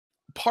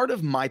part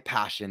of my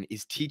passion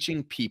is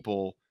teaching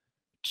people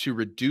to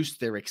reduce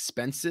their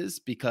expenses,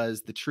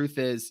 because the truth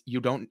is you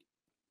don't,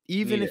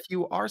 even Need it. if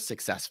you are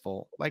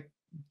successful, like,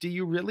 do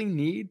you really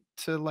need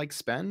to like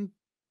spend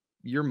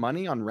your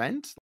money on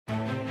rent?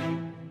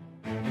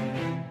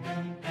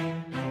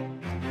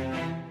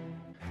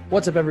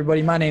 What's up,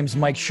 everybody? My name's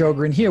Mike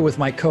Sjogren, here with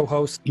my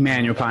co-host,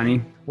 Emmanuel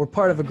Pani. We're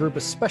part of a group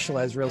of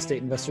specialized real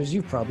estate investors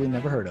you've probably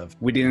never heard of.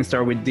 We didn't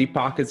start with deep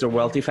pockets or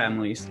wealthy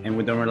families, and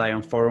we don't rely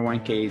on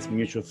 401ks,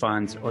 mutual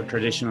funds, or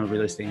traditional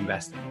real estate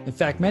investing. In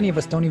fact, many of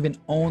us don't even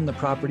own the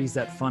properties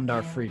that fund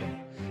our freedom.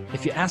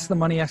 If you ask the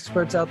money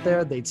experts out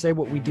there, they'd say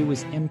what we do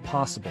is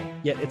impossible,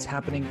 yet it's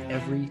happening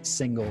every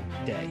single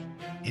day.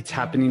 It's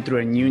happening through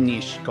a new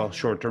niche called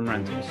short-term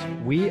rentals.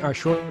 We are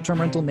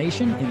Short-Term Rental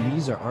Nation, and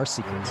these are our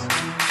secrets.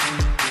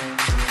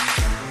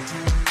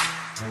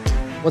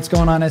 What's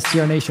going on,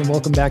 STR Nation?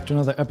 Welcome back to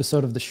another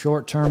episode of the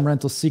Short-Term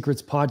Rental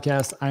Secrets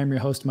podcast. I am your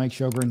host, Mike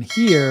Sjogren,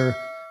 here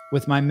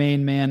with my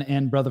main man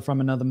and brother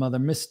from another mother,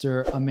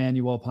 Mr.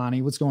 Emmanuel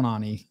Pani. What's going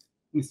on, E?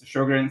 Mr.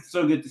 Sjogren,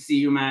 so good to see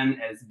you, man.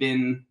 It's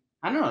been,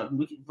 I don't know,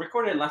 we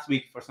recorded last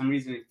week. For some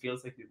reason, it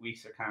feels like the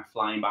weeks are kind of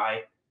flying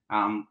by.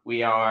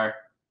 We are,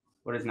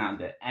 what is now,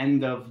 the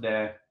end of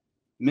the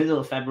middle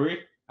of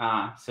February.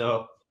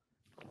 So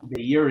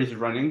the year is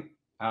running,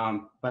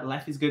 but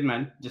life is good,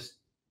 man. Just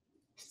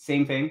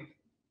same thing.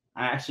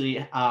 I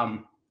actually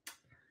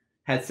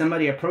had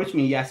somebody approach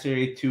me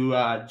yesterday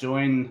to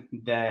join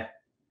the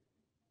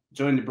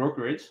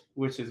brokerage,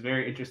 which is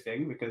very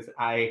interesting because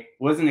I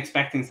wasn't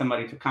expecting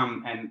somebody to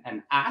come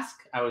and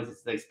ask. I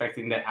was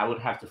expecting that I would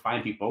have to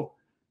find people,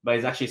 but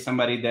it's actually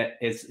somebody that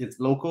it's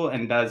local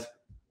and does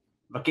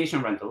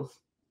vacation rentals.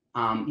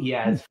 He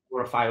has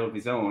 4 or 5 of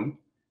his own.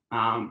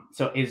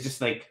 So it's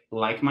just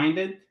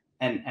like-minded.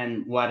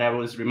 And what I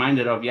was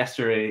reminded of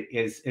yesterday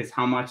is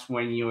how much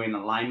when you're in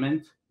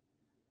alignment,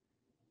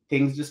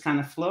 things just kind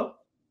of flow.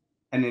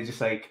 And it's just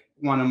like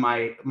one of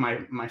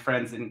my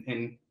friends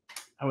in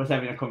I was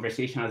having a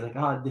conversation. I was like,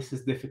 oh, this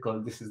is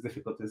difficult.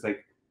 It's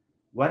like,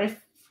 what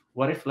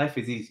if life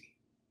is easy?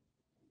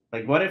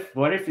 Like, what if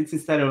it's,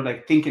 instead of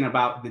like thinking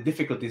about the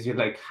difficulties, you're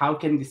like, how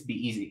can this be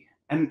easy?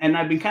 And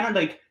I've been kind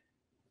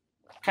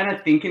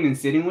of thinking and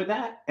sitting with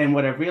that. And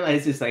what I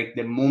realized is like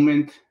the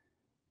moment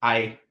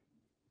I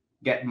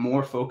get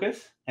more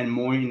focus and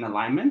more in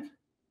alignment,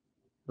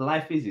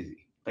 life is easy.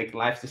 Like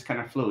life just kind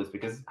of flows,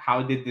 because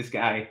how did this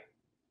guy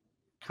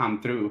come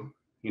through?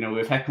 You know,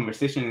 we've had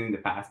conversations in the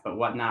past, but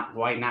what not?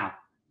 Why now?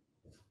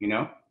 You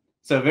know?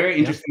 So very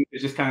interesting to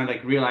just kind of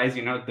like realize,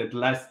 you know, that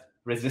less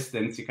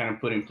resistance you kind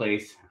of put in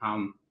place,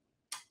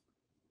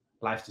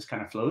 life just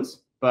kind of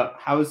flows. But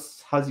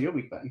how's your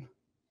week been?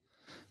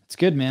 It's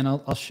good, man.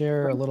 I'll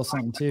share a little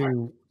something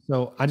too.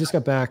 So I just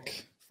got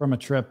back from a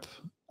trip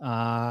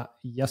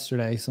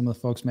yesterday. Some of the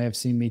folks may have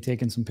seen me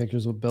taking some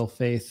pictures with Bill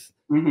Faith.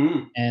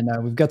 Mm-hmm. And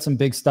we've got some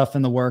big stuff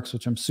in the works,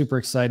 which I'm super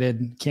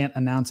excited. Can't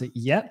announce it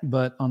yet,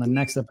 but on the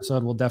next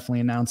episode, we'll definitely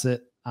announce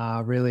it.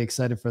 Really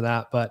excited for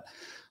that. But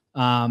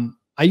I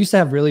used to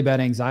have really bad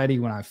anxiety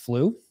when I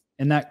flew,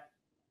 and that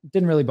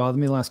didn't really bother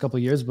me the last couple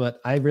of years, but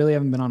I really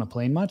haven't been on a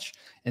plane much.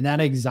 And that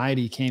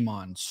anxiety came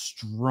on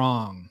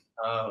strong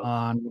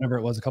on whatever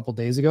it was a couple of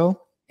days ago.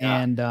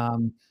 Yeah.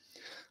 And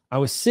I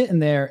was sitting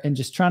there and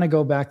just trying to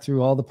go back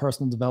through all the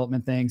personal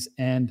development things.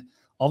 And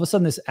all of a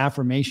sudden this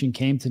affirmation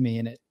came to me,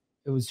 and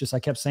it was just, I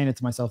kept saying it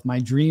to myself, my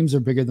dreams are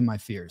bigger than my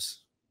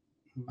fears.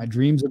 My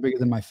dreams are bigger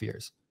than my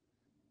fears.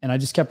 And I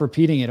just kept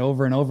repeating it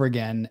over and over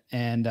again.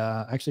 And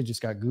I actually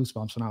just got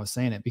goosebumps when I was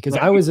saying it, because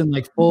I was in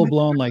like full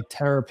blown like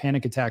terror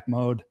panic attack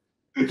mode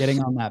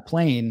getting on that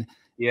plane.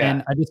 Yeah.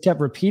 And I just kept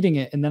repeating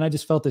it. And then I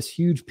just felt this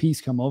huge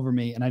peace come over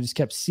me. And I just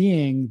kept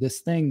seeing this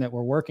thing that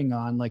we're working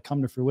on like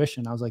come to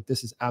fruition. I was like,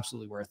 this is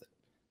absolutely worth it.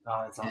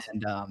 Oh, that's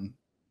awesome. And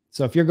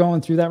so if you're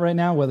going through that right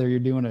now, whether you're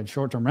doing a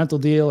short-term rental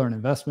deal or an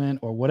investment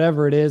or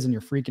whatever it is, and you're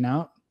freaking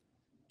out,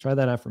 try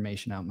that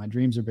affirmation out. My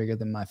dreams are bigger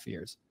than my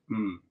fears.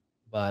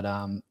 But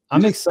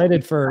I'm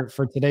excited for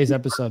today's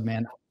episode,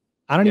 man.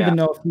 I don't even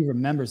know if he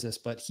remembers this,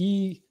 but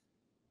he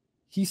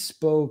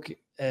spoke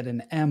at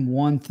an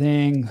M1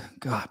 thing,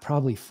 God,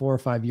 probably 4 or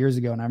 5 years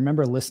ago. And I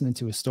remember listening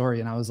to his story,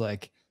 and I was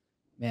like,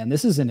 man,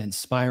 this is an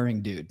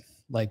inspiring dude.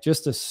 Like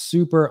just a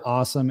super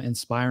awesome,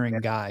 inspiring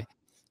guy.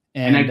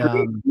 And I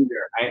agree.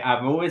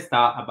 I've always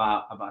thought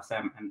about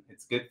Sam, and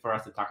it's good for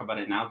us to talk about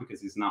it now because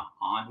he's not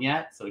on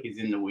yet. So he's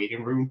in the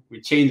waiting room.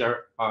 We changed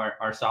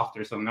our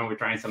software, so now we're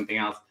trying something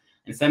else.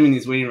 And Sam in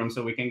his waiting room,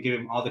 so we can give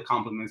him all the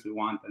compliments we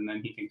want, and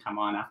then he can come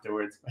on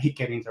afterwards. He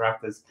can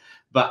interrupt us.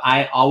 But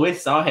I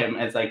always saw him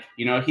as like,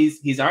 you know,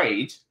 he's our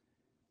age,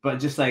 but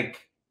just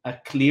like a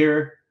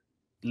clear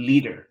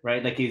leader,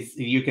 right? Like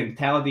you can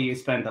tell that he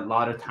spent a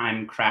lot of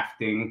time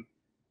crafting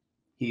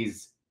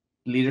his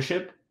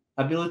leadership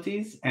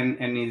abilities, and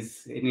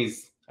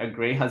he's a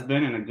great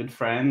husband and a good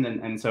friend,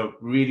 and so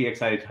really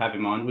excited to have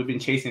him on. We've been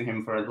chasing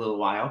him for a little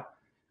while,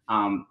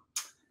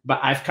 but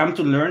I've come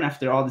to learn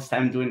after all this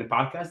time doing the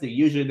podcast that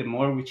usually the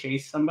more we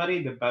chase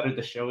somebody, the better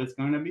the show is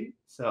going to be.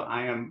 So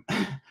I am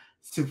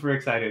super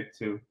excited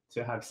to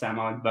have Sam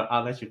on, but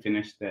I'll let you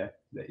finish the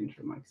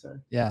intro, Mike. Sorry.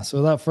 Yeah. So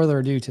without further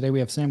ado, today we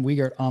have Sam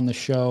Wegert on the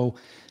show,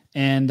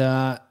 and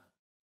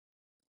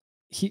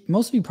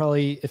most of you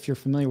probably, if you're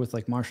familiar with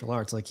like martial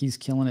arts, like he's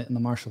killing it in the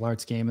martial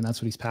arts game, and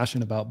that's what he's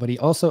passionate about. But he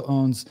also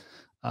owns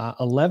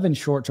 11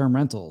 short-term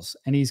rentals,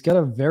 and he's got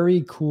a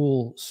very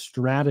cool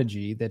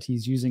strategy that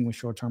he's using with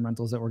short-term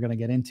rentals that we're going to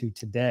get into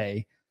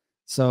today.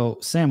 So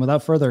Sam,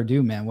 without further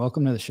ado, man,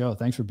 welcome to the show.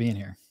 Thanks for being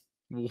here.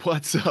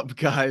 What's up,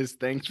 guys?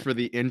 Thanks for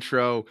the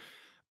intro.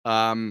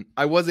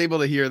 I was able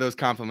to hear those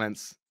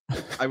compliments.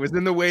 I was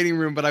in the waiting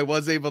room, but I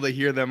was able to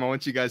hear them. I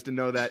want you guys to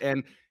know that.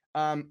 And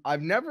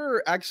I've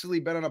never actually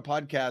been on a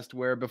podcast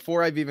where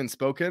before I've even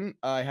spoken,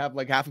 I have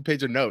like half a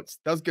page of notes.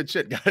 That was good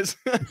shit, guys.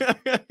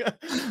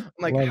 I'm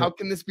like, how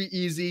can this be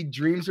easy?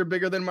 Dreams are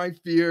bigger than my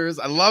fears.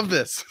 I love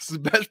this. This is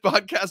the best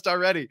podcast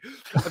already.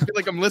 I feel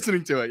like I'm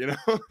listening to it, you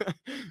know?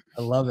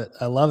 I love it.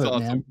 I love it,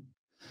 awesome, man.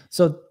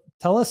 So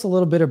tell us a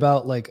little bit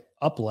about like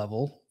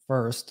UpLevel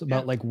first,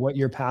 about like what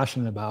you're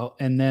passionate about,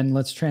 and then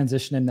let's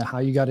transition into how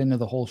you got into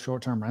the whole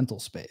short-term rental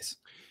space.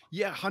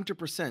 Yeah,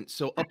 100%.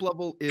 So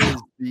UpLevel is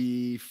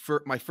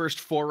my first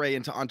foray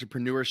into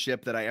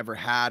entrepreneurship that I ever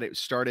had. It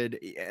started,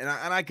 and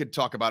I could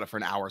talk about it for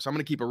an hour, so I'm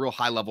going to keep a real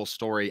high-level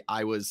story.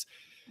 I was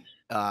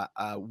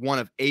one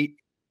of 8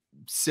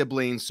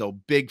 siblings, so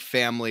big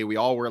family. We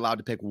all were allowed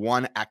to pick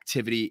one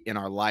activity in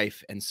our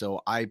life, and so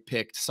I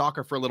picked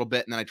soccer for a little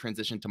bit, and then I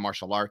transitioned to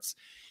martial arts.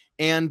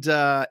 And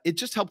it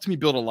just helped me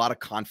build a lot of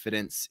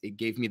confidence. It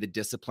gave me the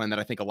discipline that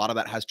I think a lot of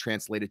that has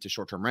translated to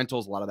short-term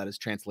rentals. A lot of that is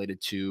translated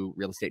to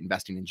real estate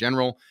investing in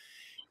general.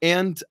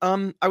 And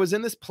I was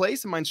in this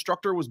place and my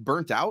instructor was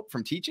burnt out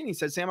from teaching. He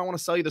said, Sam, I want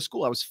to sell you the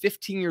school. I was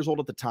 15 years old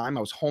at the time.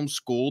 I was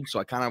homeschooled. So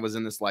I kind of was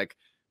in this, like,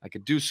 I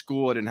could do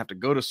school. I didn't have to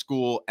go to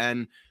school.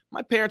 And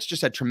my parents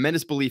just had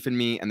tremendous belief in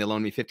me. And they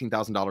loaned me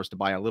 $15,000 to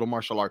buy a little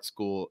martial arts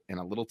school in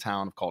a little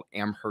town called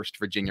Amherst,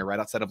 Virginia, right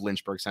outside of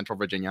Lynchburg, Central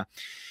Virginia.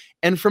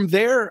 And from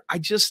there, I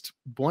just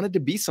wanted to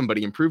be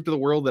somebody and prove to the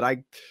world that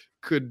I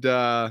could,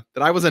 that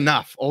I was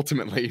enough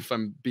ultimately, if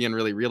I'm being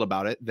really real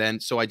about it.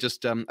 So I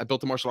just, I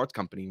built a martial arts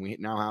company. We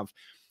now have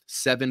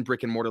 7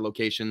 brick and mortar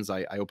locations.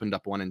 I opened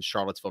up one in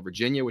Charlottesville,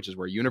 Virginia, which is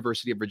where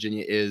University of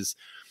Virginia is.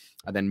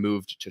 I then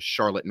moved to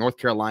Charlotte, North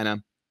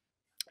Carolina,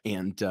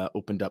 and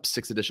opened up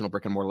 6 additional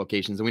brick and mortar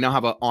locations. And we now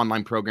have an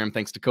online program,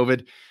 thanks to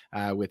COVID,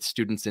 with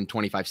students in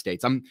 25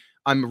 states.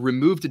 I'm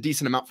removed a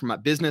decent amount from my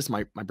business.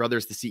 My brother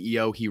is the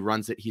CEO. He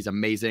runs it. He's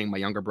amazing. My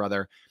younger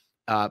brother.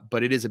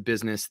 But it is a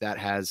business that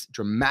has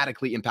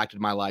dramatically impacted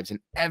my lives. And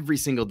every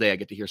single day I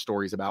get to hear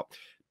stories about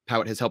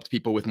how it has helped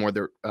people with more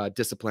their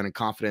discipline and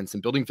confidence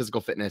and building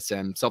physical fitness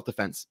and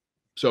self-defense.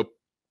 So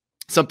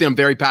something I'm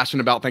very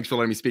passionate about. Thanks for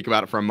letting me speak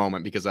about it for a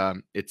moment, because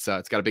it's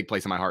got a big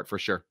place in my heart for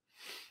sure.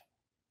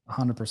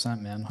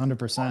 100%, man.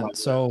 100%.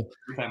 So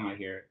every time I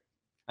hear it,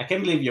 I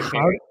can't believe your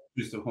parents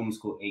used to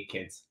homeschool 8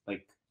 kids.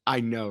 Like, I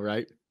know,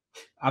 right?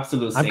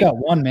 Absolutely. I've got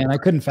one, man. I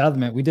couldn't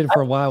fathom it. We did it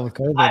for a while with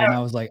COVID, and I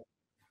was like,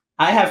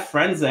 I have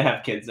friends that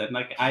have kids, and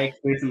like I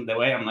experience them the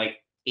way I'm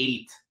like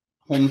 8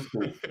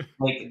 homeschool.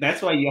 Like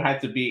that's why you had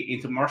to be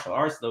into martial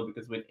arts though,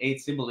 because with 8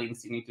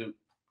 siblings, you need to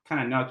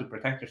kind of know how to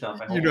protect yourself.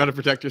 You know how to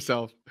protect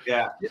yourself.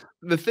 Yeah.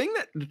 The thing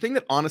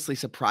that honestly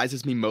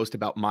surprises me most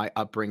about my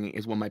upbringing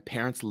is when my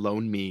parents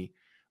loaned me.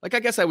 Like, I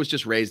guess I was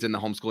just raised in the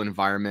homeschool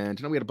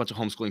environment, and we had a bunch of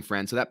homeschooling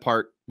friends. So that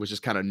part was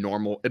just kind of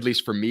normal, at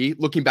least for me.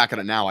 Looking back at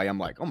it now, I am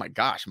like, oh my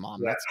gosh, Mom,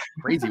 that's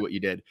crazy what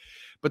you did.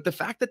 But the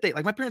fact that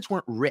my parents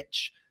weren't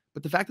rich,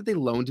 but the fact that they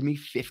loaned me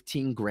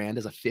 15 grand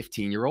as a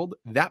 15-year-old,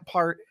 that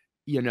part,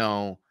 you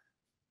know,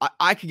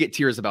 I could get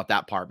tears about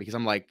that part, because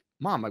I'm like,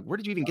 Mom, like, where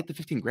did you even get the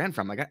 15 grand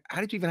from? Like,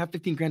 how did you even have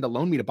 15 grand to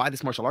loan me to buy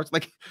this martial arts?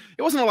 Like,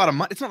 it wasn't a lot of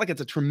money. It's not like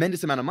it's a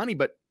tremendous amount of money,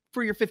 but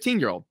for your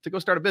 15-year-old to go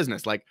start a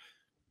business, like,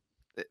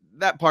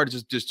 that part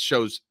just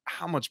shows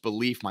how much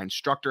belief my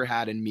instructor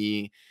had in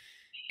me.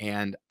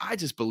 And I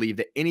just believe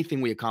that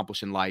anything we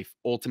accomplish in life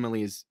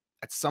ultimately is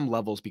at some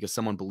levels because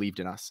someone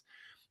believed in us.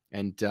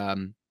 And,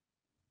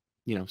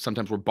 you know,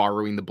 sometimes we're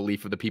borrowing the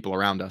belief of the people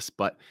around us.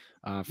 But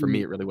for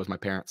me, it really was my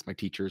parents, my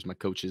teachers, my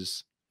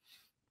coaches.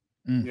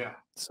 Yeah.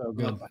 So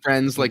good.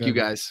 Friends so like good. you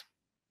guys.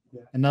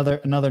 Yeah.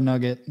 Another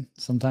nugget.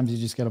 Sometimes you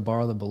just got to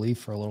borrow the belief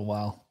for a little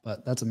while,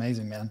 but that's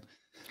amazing, man.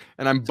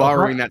 And I'm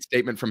borrowing that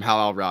statement from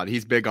Hal Elrod.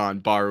 He's big on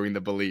borrowing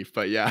the belief,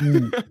 but yeah.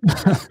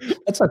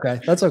 That's okay.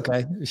 That's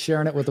okay.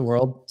 Sharing it with the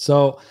world.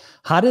 So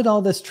how did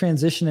all this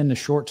transition into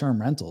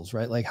short-term rentals,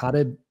 right? Like how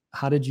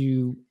did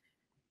you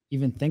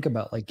even think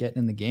about like getting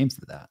in the game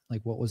for that?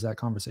 Like what was that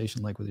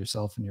conversation like with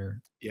yourself and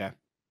your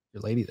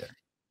lady there?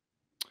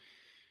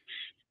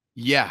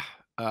 Yeah.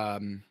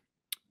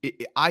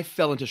 I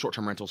fell into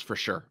short-term rentals for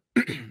sure.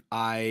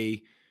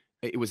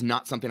 It was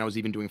not something I was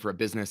even doing for a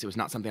business. It was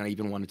not something I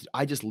even wanted to.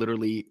 I just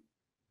literally,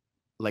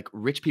 like,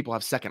 rich people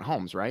have second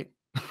homes, right?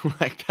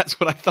 Like,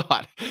 that's what I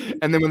thought.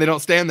 And then when they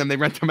don't stay in them, they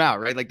rent them out,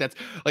 right? Like, that's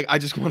like, I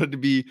just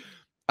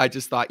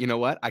thought, you know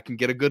what? I can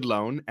get a good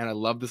loan. And I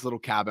love this little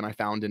cabin I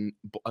found in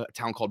a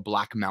town called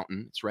Black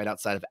Mountain. It's right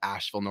outside of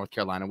Asheville, North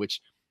Carolina,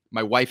 which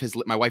my wife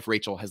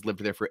Rachel has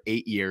lived there for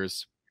 8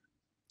 years.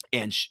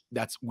 And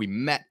we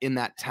met in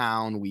that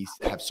town. We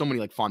have so many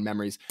like fond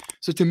memories.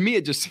 So to me,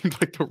 it just seemed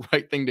like the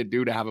right thing to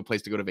do to have a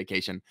place to go to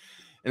vacation.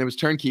 And it was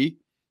turnkey.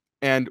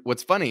 And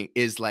what's funny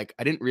is like,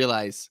 I didn't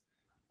realize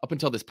up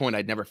until this point,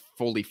 I'd never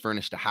fully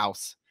furnished a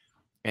house.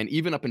 And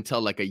even up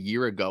until like a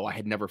year ago, I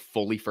had never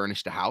fully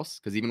furnished a house,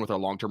 because even with our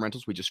long-term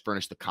rentals, we just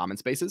furnished the common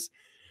spaces.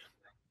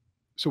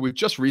 So we've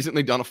just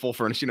recently done a full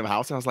furnishing of a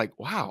house. And I was like,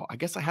 wow, I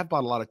guess I have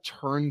bought a lot of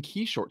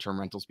turnkey short-term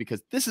rentals,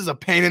 because this is a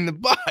pain in the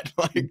butt.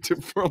 Like to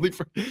fully,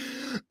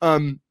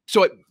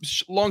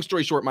 long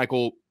story short,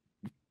 Michael,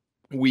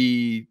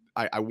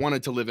 I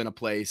wanted to live in a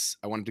place.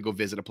 I wanted to go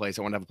visit a place.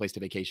 I wanted to have a place to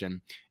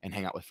vacation and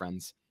hang out with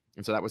friends.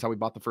 And so that was how we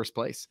bought the first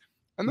place.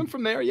 And then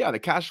from there, yeah, the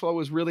cash flow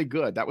was really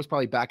good. That was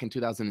probably back in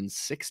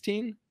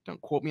 2016.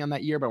 Don't quote me on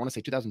that year, but I want to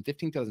say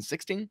 2015,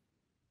 2016.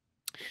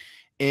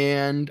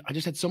 And I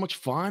just had so much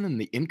fun, and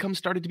the income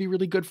started to be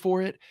really good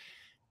for it.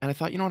 And I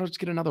thought, you know what, I'll just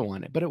get another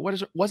one. But it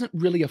wasn't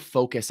really a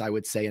focus, I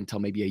would say, until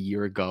maybe a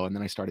year ago. And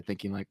then I started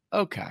thinking like,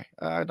 okay,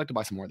 I'd like to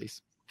buy some more of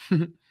these.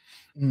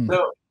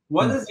 So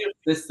what does your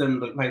system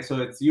look like?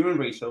 So it's you and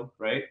Rachel,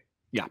 right?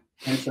 Yeah.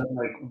 And so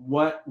like,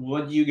 what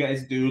do you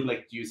guys do?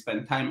 Like, do you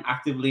spend time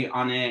actively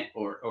on it,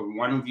 or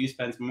one of you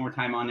spends more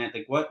time on it?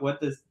 Like, what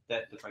does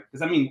that look like?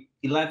 Because I mean,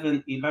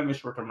 11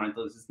 short-term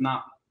rentals is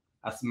not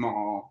a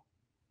small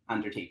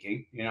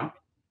undertaking, you know?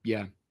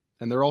 Yeah.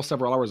 And they're all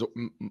several hours.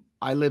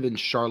 I live in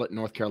Charlotte,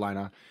 North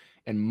Carolina,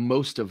 and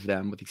most of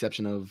them, with the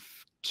exception of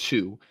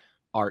 2,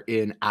 are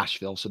in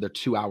Asheville. So they're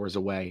 2 hours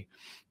away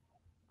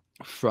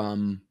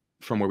from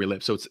where we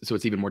live. So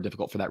it's even more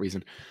difficult for that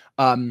reason.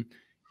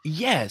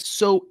 Yeah,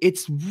 so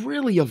it's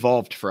really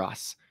evolved for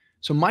us.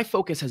 So my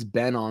focus has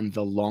been on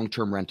the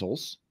long-term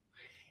rentals.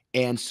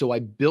 And so I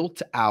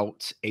built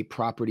out a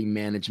property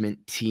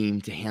management team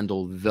to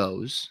handle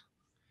those.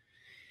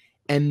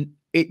 And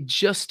it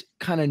just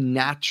kind of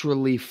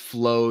naturally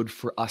flowed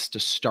for us to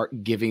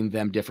start giving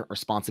them different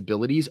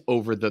responsibilities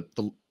over the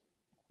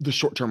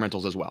short-term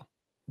rentals as well.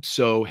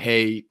 So,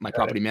 hey, my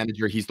property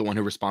manager, he's the one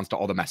who responds to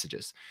all the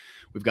messages.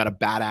 We've got a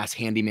badass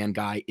handyman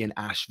guy in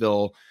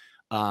Asheville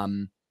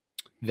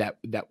that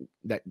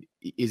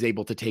is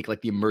able to take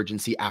like the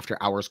emergency after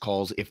hours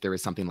calls if there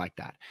is something like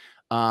that.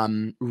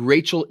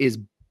 Rachel is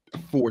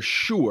for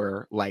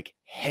sure like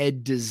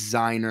head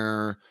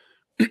designer,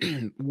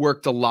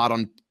 worked a lot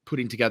on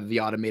putting together the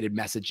automated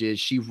messages.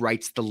 She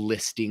writes the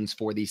listings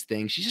for these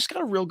things. She's just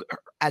got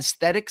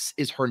aesthetics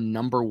is her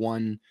number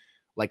one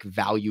like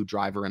value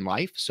driver in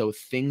life. So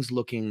things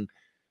looking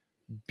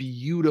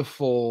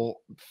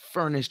beautiful,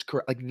 furnished,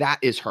 correct, like that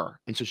is her.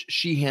 And so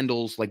she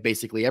handles like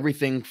basically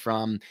everything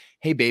from,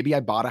 hey baby, I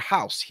bought a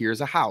house.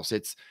 Here's a house.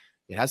 It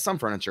has some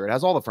furniture. It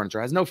has all the furniture.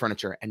 It has no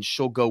furniture. And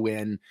she'll go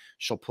in,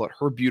 she'll put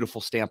her beautiful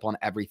stamp on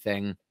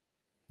everything.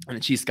 And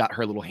then she's got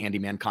her little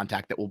handyman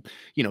contact that will,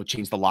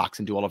 change the locks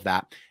and do all of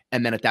that.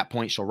 And then at that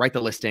point, she'll write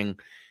the listing.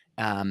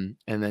 And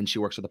then she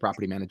works with the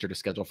property manager to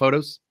schedule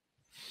photos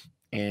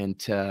and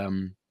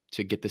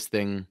to get this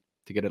thing,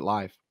 to get it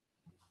live.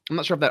 I'm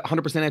not sure if that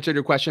 100% answered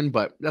your question,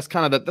 but that's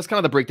kind of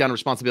the breakdown of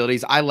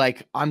responsibilities.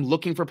 I'm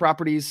looking for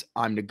properties.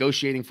 I'm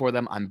negotiating for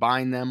them. I'm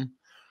buying them.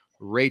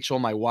 Rachel,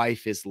 my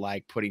wife, is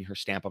like putting her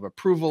stamp of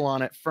approval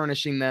on it,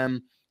 furnishing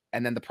them.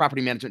 And then the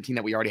property management team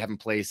that we already have in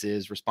place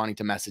is responding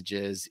to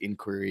messages,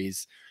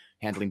 inquiries,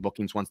 handling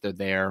bookings once they're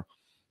there.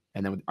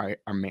 And then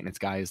our maintenance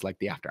guy is like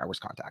the after hours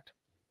contact.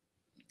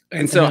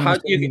 And so how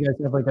do you guys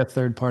have like a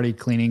third party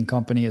cleaning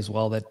company as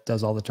well that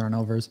does all the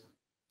turnovers?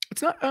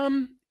 It's not,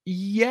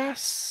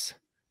 yes,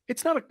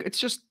 it's not, it's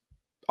just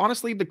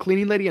honestly, the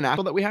cleaning lady in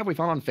Asheville that we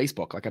found on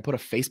Facebook. Like I put a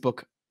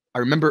Facebook, I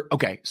remember,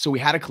 okay, so we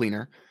had a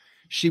cleaner.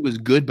 She was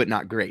good, but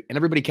not great. And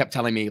everybody kept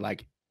telling me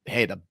like,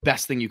 hey, the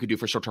best thing you could do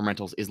for short-term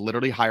rentals is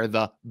literally hire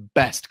the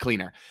best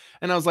cleaner.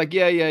 And I was like,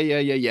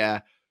 yeah.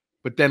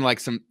 But then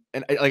like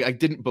I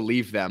didn't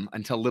believe them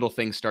until little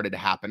things started to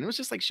happen. It was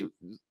just like,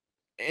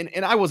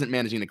 and I wasn't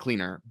managing the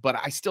cleaner, but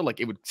I still like,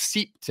 it would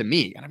seep to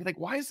me. And I'd be like,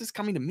 why is this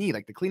coming to me?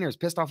 Like the cleaner is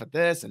pissed off at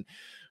this. And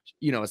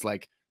it's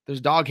like,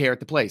 there's dog hair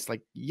at the place.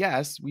 Like,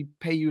 yes, we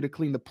pay you to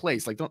clean the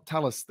place. Like, don't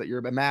tell us that you're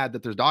mad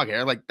that there's dog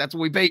hair. Like, that's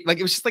what we pay. Like,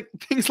 it was just like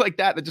things like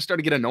that just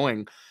started to get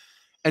annoying.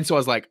 And so I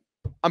was like,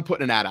 I'm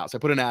putting an ad out. So I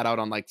put an ad out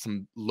on like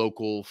some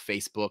local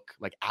Facebook,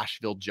 like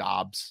Asheville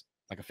jobs,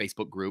 like a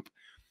Facebook group.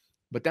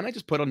 But then I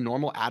just put a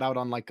normal ad out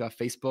on like a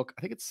Facebook,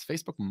 I think it's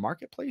Facebook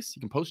Marketplace. You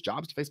can post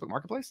jobs to Facebook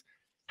Marketplace.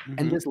 Mm-hmm.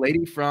 And this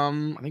lady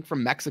from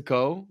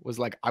Mexico was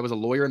like, I was a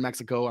lawyer in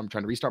Mexico. I'm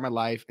trying to restart my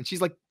life. And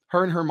she's like,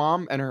 her and her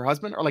mom and her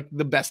husband are like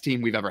the best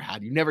team we've ever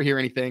had. You never hear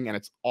anything. And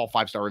it's all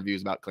 5-star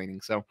reviews about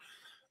cleaning. So,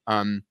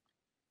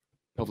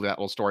 hopefully that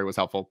little story was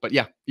helpful, but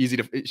yeah,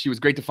 she was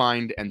great to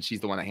find. And she's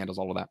the one that handles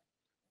all of that.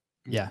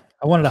 Yeah.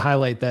 I wanted to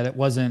highlight that it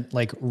wasn't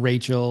like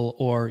Rachel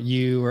or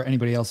you or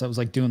anybody else that was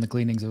like doing the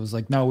cleanings. It was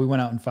like, no, we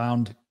went out and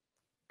found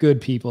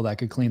good people that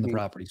could clean the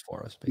properties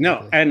for us. Basically.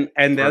 No.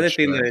 And the other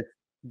thing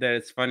that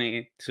it's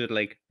funny to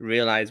like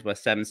realize what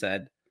Sam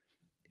said,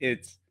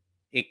 it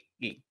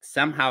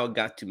somehow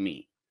got to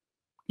me.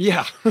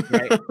 Yeah.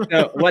 Right.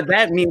 So what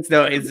that means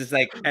though is just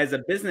like as a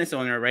business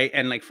owner, right?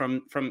 And like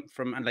from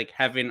like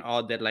having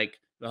all that like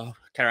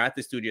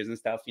karate studios and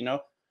stuff, you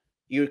know,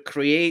 you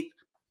create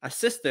a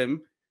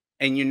system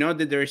and you know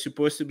that there is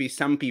supposed to be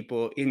some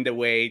people in the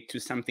way to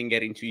something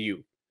getting to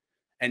you.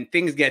 And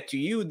things get to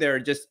you, they're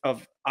just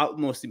of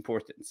utmost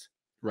importance.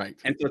 Right.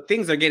 And so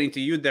things are getting to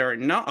you, they're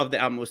not of the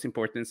utmost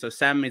importance. So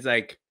Sam is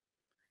like,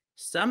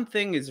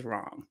 something is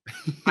wrong.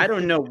 I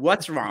don't know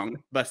what's wrong,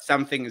 but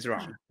something is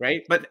wrong,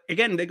 right? But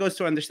again, that goes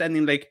to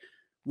understanding like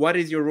what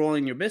is your role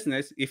in your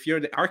business. If you're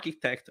the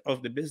architect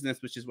of the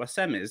business, which is what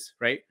Sam is,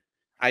 right?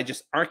 I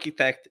just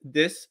architect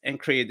this and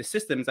create the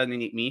systems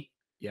underneath me.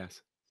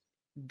 Yes.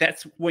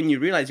 That's when you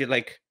realize you're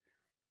like,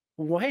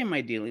 why am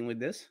I dealing with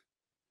this?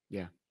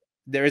 Yeah.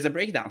 There is a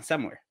breakdown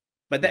somewhere.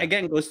 But that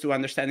again goes to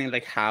understanding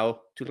like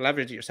how to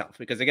leverage yourself.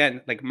 Because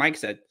again, like Mike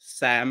said,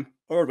 Sam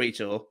or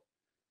Rachel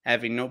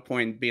having no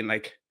point being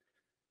like,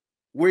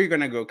 we're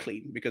gonna go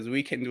clean because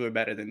we can do it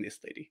better than this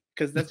lady,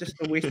 because that's just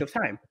a waste of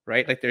time,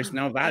 right? Like there's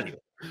no value,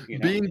 you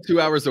know? Being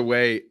 2 hours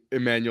away,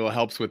 Emmanuel,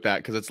 helps with that,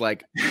 because it's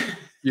like,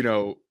 you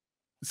know,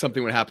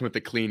 something would happen with the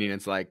cleaning.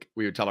 It's like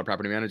we would tell our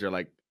property manager,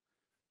 like,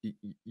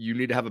 you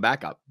need to have a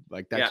backup.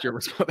 Like that's your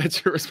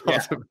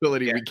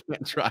responsibility. We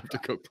can't drive to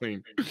go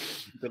clean.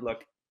 Good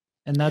luck.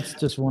 And that's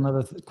just one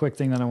other quick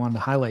thing that I wanted to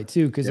highlight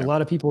too, because a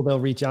lot of people,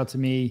 they'll reach out to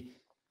me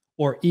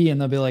or Ian,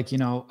 they'll be like, you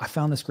know, I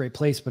found this great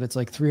place, but it's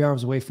like 3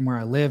 hours away from where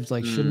I lived.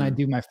 Like, shouldn't I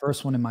do my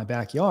first one in my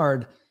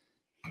backyard?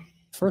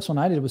 First one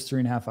I did was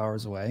 3.5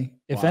 hours away.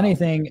 If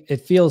anything,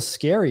 it feels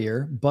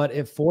scarier, but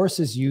it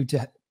forces you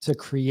to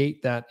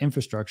create that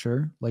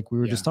infrastructure like we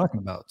were just talking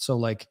about. So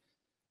like,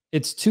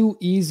 it's too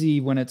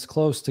easy when it's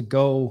close to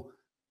go,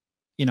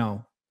 you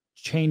know,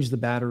 change the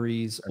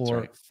batteries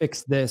or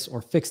fix this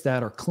or fix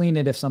that or clean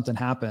it if something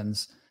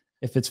happens.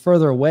 If it's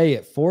further away,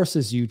 it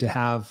forces you to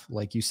have,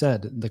 like you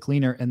said, the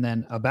cleaner and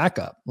then a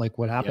backup. Like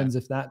what happens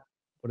if what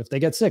if they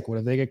get sick? What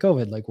if they get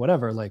COVID? Like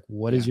whatever, like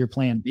what is your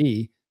plan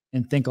B?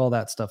 And think all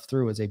that stuff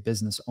through as a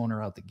business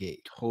owner out the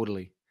gate.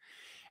 Totally.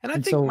 And I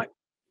think so,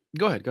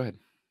 go ahead.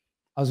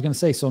 I was going to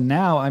say, so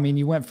now, I mean,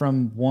 you went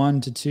from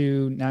 1 to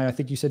 2. Now I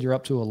think you said you're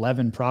up to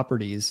 11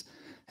 properties.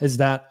 Has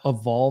that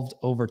evolved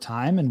over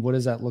time? And what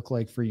does that look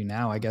like for you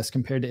now, I guess,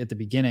 compared to at the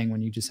beginning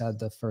when you just had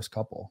the first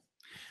couple?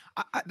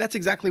 That's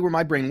exactly where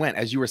my brain went.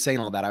 As you were saying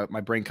all that, my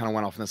brain kind of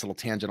went off on this little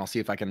tangent. I'll see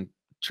if I can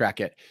track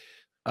it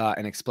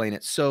and explain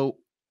it. So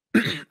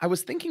I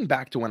was thinking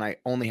back to when I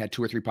only had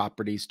 2 or 3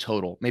 properties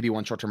total, maybe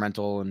 1 short-term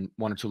rental and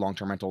 1 or 2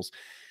 long-term rentals.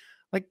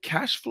 Like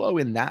cash flow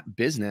in that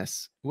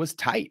business was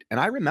tight. And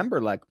I remember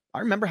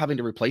having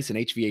to replace an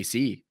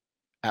HVAC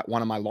at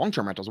one of my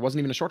long-term rentals. It wasn't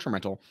even a short-term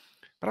rental,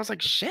 but I was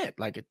like, shit,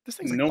 like this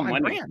thing's like no $5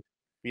 money. grand.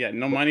 Yeah,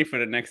 no money for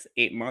the next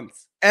 8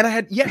 months. And I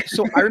had,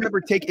 so I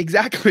remember So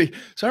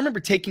I remember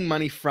taking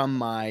money from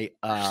my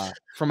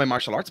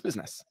martial arts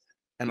business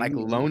and like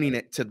loaning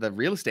it to the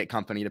real estate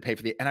company to pay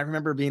for and I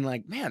remember being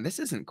like, man, this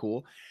isn't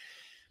cool.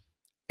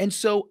 And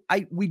so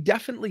we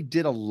definitely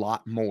did a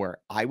lot more.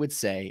 I would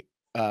say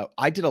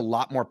I did a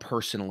lot more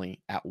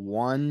personally at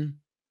 1,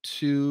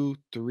 2,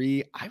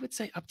 3, I would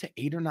say up to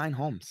 8 or 9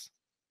 homes.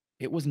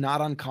 It was not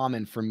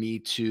uncommon for me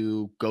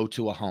to go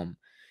to a home,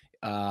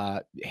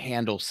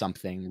 handle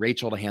something,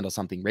 Rachel to handle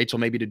something, Rachel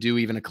maybe to do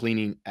even a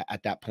cleaning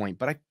at that point.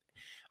 But I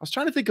was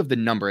trying to think of the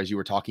number as you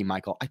were talking,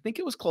 Michael. I think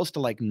it was close to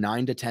like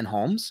 9 to 10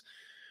 homes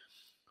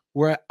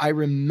where I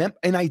remember,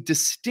 and I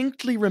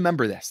distinctly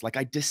remember this, like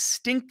I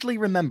distinctly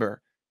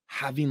remember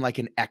having like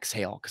an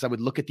exhale because I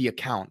would look at the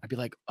account. I'd be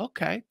like,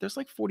 okay, there's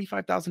like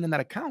 45,000 in that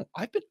account.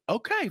 I've been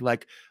okay.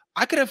 Like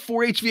I could have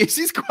 4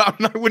 HVACs go out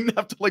and I wouldn't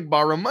have to like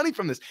borrow money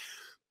from this.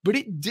 But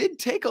it did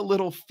take a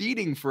little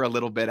feeding for a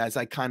little bit as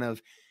I kind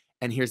of,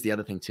 and here's the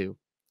other thing too.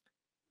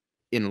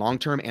 In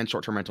long-term and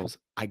short-term rentals,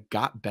 I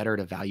got better at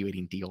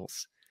evaluating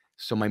deals.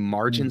 So my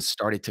margins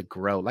started to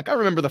grow. Like I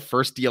remember the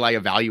first deal I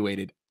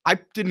evaluated, I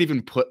didn't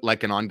even put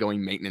like an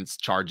ongoing maintenance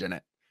charge in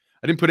it.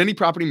 I didn't put any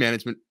property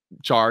management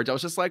charge. I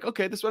was just like,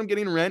 okay, this is what I'm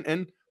getting in rent.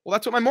 And well,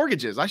 that's what my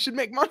mortgage is. I should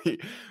make money.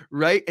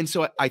 Right. And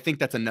so I think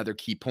that's another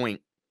key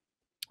point.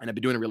 And I've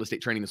been doing a real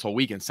estate training this whole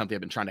week, and something I've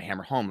been trying to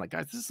hammer home. Like,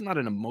 guys, this is not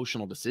an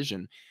emotional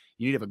decision.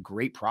 You need to have a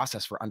great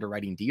process for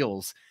underwriting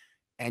deals,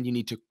 and you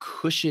need to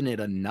cushion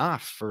it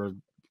enough for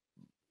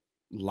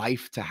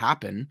life to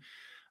happen.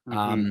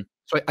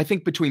 So I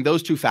think between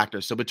those 2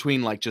 factors, so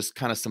between like just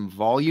kind of some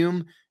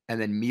volume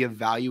and then me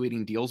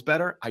evaluating deals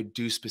better, I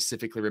do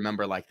specifically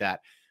remember like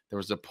that. There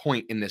was a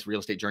point in this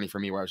real estate journey for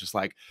me where I was just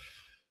like,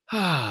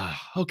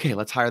 okay,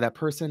 let's hire that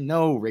person.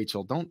 No,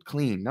 Rachel, don't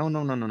clean. No,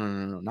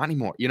 not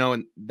anymore. You know,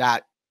 and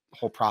that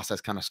whole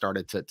process kind of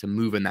started to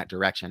move in that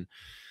direction.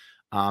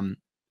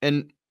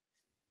 And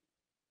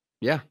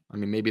yeah, I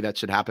mean, maybe that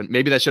should happen.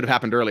 Maybe that should have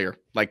happened earlier.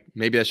 Like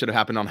maybe that should have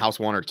happened on house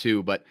 1 or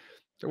 2, but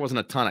there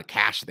wasn't a ton of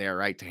cash there,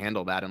 right, to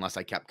handle that unless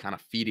I kept kind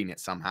of feeding it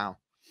somehow.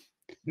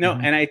 No,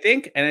 and I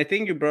think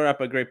you brought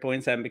up a great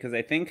point, Sam, because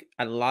I think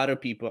a lot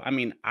of people, I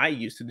mean, I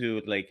used to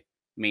do like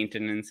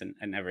maintenance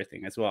and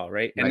everything as well,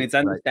 right? And it's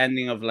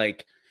understanding of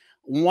like,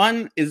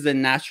 one is the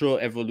natural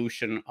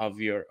evolution of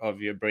your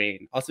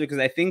brain. Also, because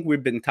I think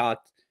we've been taught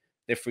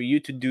that for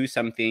you to do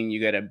something,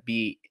 you gotta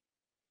be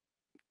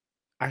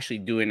actually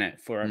doing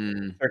it for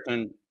a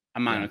certain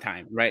amount of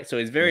time, right? So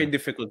it's very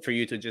difficult for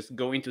you to just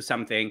go into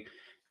something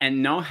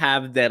and not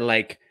have that,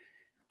 like,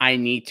 I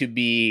need to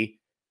be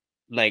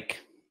like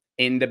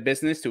in the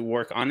business to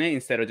work on it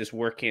instead of just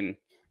working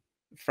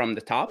from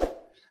the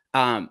top.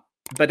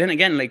 But then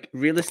again, like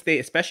real estate,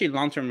 especially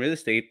long-term real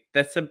estate,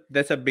 that's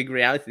a big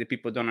reality that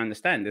people don't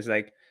understand. It's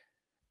like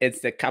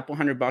it's a couple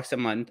 $100 a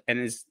month, and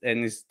it's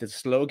the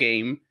slow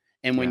game.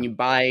 And when you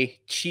buy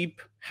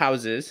cheap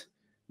houses,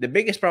 the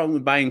biggest problem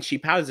with buying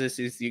cheap houses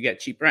is you get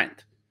cheap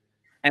rent.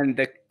 And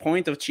the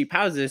point of cheap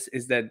houses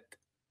is that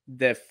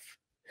the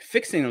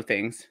fixing of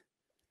things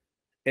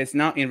is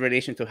not in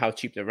relation to how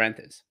cheap the rent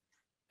is.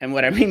 And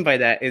what I mean by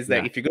that is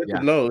that if you go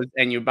to Lowe's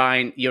and you're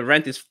buying, your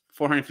rent is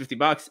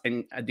 $450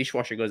 and a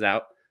dishwasher goes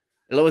out,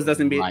 Lowe's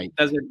doesn't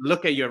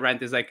look at your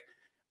rent as like,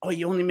 oh,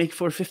 you only make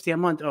 $450 a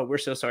month. Oh, we're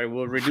so sorry.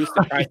 We'll reduce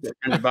the price to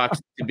 $100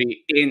 to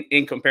be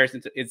in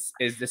comparison to is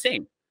the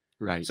same.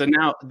 Right. So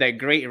now that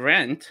great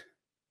rent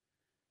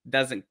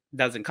doesn't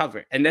cover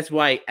it. And that's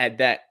why at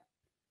that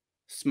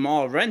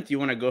small rent, you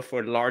want to go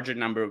for a larger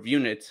number of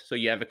units so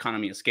you have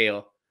economy of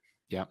scale.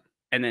 Yeah.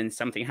 And then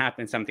something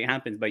happens,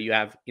 but you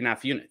have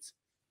enough units.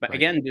 But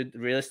again, the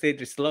real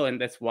estate is slow, and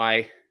that's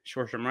why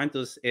short-term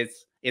rentals,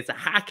 it's a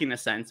hack in a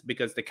sense,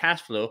 because the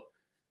cash flow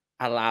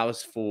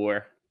allows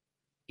for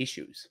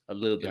issues a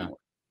little bit more.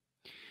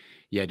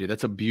 Yeah, dude,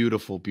 that's a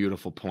beautiful,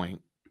 beautiful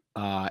point.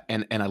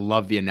 And I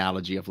love the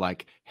analogy of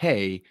like,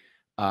 hey,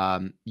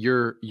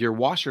 your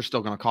washer's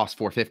still going to cost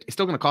 $450. It's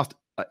still going to cost.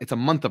 It's a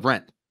month of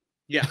rent.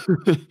 Yeah,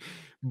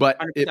 but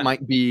 100%. It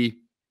might be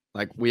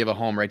like we have a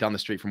home right down the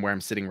street from where I'm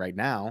sitting right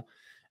now.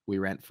 We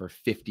rent for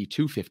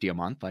 $52.50 a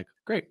month. Like,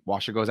 great,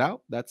 washer goes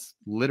out. That's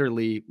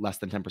literally less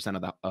than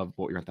 10% of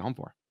what we rent the home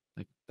for.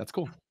 Like, that's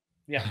cool.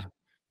 Yeah,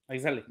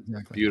 exactly.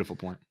 Beautiful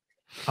point.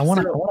 I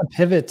want to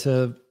pivot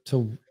to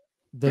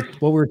what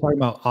we were talking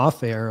about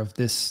off air of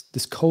this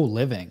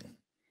co-living,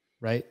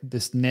 right?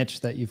 This niche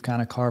that you've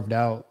kind of carved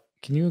out.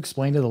 Can you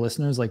explain to the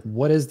listeners, like,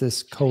 what is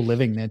this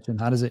co-living niche and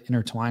how does it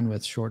intertwine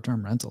with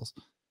short-term rentals?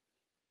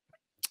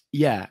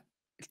 Yeah.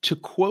 To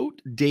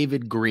quote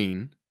David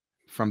Green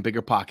from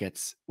Bigger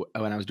Pockets,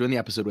 when I was doing the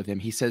episode with him,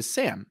 he says,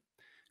 Sam,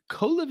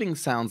 co-living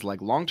sounds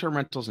like long-term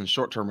rentals and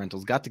short-term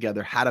rentals got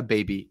together, had a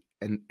baby,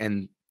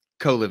 and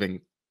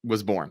co-living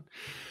was born.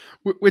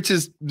 Which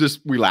is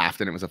just, we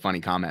laughed and it was a funny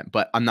comment,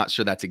 but I'm not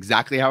sure that's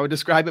exactly how I would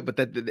describe it. But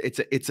that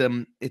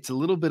it's a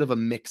little bit of a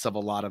mix of a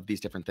lot of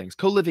these different things.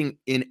 Co-living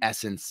in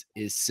essence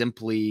is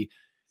simply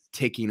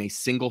taking a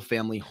single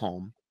family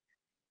home,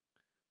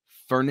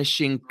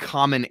 furnishing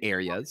common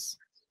areas.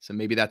 So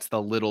maybe that's the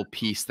little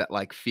piece that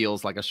like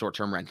feels like a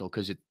short-term rental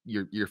because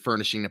you're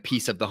furnishing a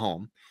piece of the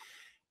home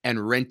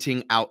and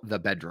renting out the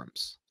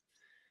bedrooms.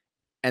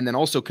 And then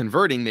also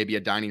converting maybe a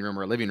dining room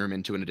or a living room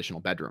into an additional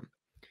bedroom.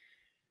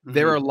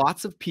 There are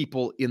lots of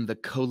people in the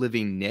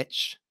co-living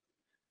niche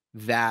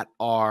that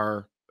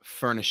are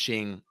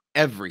furnishing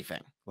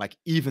everything, like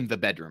even the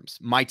bedrooms.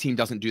 My team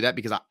doesn't do that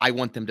because I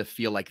want them to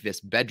feel like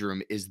this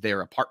bedroom is their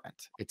apartment.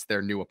 It's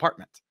their new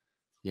apartment,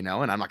 and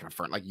I'm not going to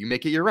furnish, like, you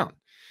make it your own.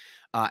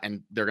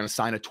 And they're going to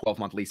sign a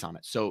 12-month lease on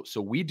it. So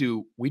we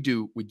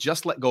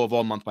just let go of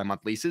all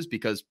month-by-month leases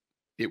because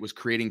it was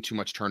creating too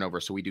much turnover.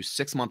 So we do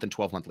 6-month and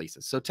 12-month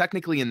leases. So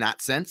technically in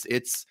that sense,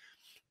 it's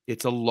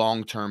a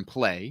long-term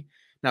play.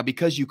 Now,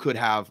 because you could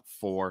have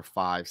 4,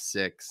 5,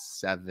 6,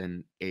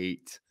 7,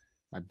 8,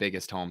 my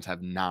biggest homes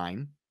have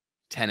 9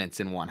 tenants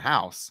in one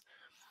house,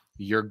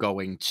 you're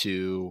going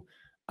to,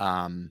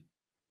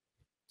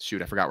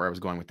 shoot, I forgot where I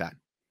was going with that.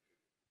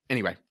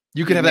 Anyway,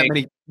 you could have that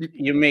many.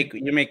 You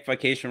make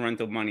vacation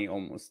rental money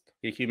almost.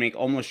 If you make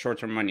almost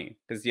short-term money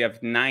because you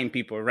have 9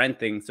 people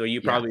renting, so you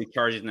probably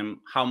charging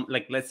them how,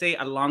 like, let's say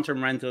a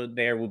long-term rental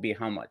there will be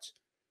how much?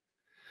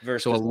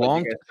 So a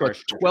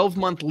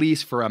 12-month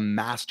lease for a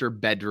master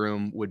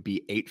bedroom would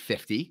be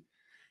 $850,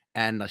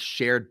 and a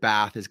shared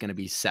bath is going to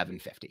be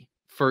 $750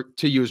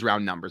 to use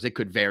round numbers. It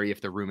could vary if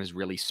the room is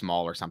really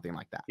small or something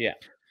like that. Yeah.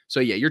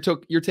 So yeah,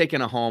 you're taking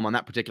a home on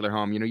that particular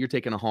home. You're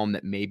taking a home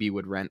that maybe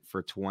would rent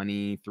for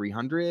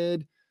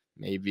 $2,300,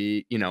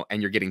 maybe,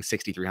 and you're getting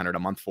 $6,300 a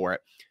month for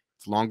it.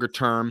 It's longer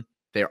term.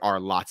 There are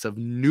lots of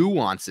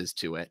nuances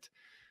to it,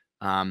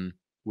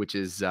 which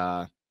is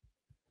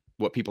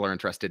what people are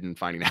interested in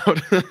finding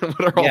out.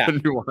 What are all the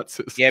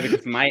nuances? Yeah,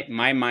 because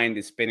my mind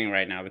is spinning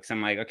right now because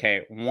I'm like,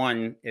 okay,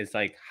 one is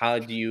like, how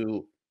do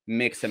you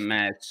mix and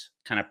match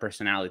kind of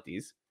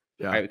personalities?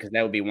 Yeah. Right? Because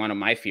that would be one of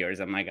my fears.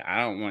 I'm like,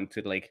 I don't want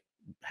to like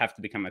have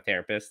to become a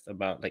therapist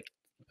about like.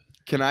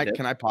 Can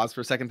I pause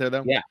for a second there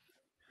though? Yeah.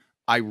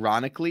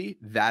 Ironically,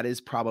 that is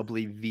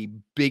probably the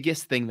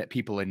biggest thing that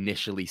people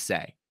initially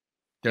say.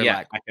 They're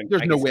like,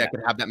 there's no way I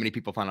could have that many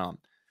people find on.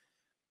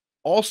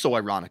 Also,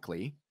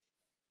 ironically,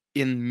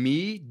 in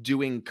me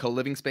doing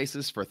co-living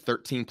spaces for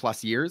 13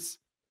 plus years,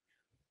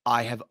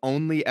 I have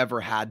only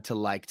ever had to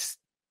like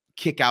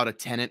kick out a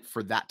tenant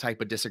for that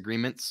type of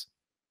disagreements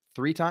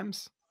 3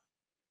 times.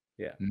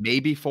 Yeah.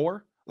 maybe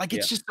 4. Like, Yeah.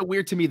 it's just so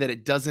weird to me that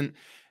it doesn't,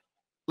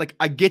 like,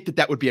 I get that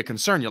that would be a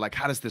concern. You're like,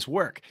 how does this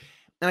work?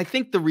 And I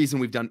think the reason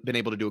we've been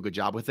able to do a good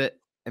job with it,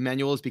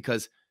 Emmanuel, is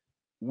because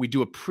we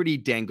do a pretty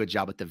dang good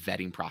job at the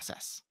vetting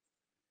process.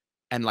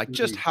 And like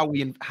just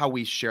Mhm. how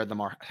we share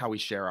them, how we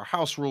share our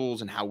house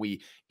rules and how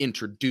we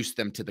introduce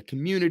them to the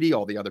community,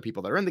 all the other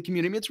people that are in the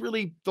community. I mean, it's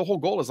really the whole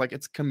goal is like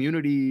it's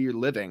community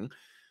living.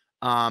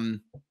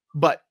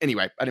 But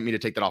anyway, I didn't mean to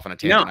take that off on a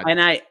No,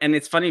 tangent. and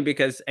it's funny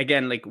because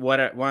again, like one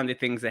of the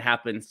things that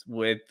happens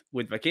with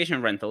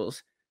vacation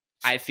rentals,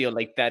 I feel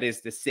like that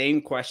is the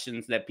same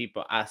questions that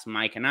people ask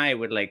Mike and I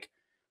would like,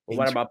 well,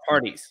 what about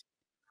parties?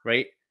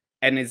 Right.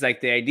 And it's like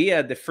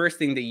the first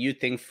thing that you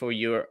think for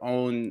your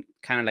own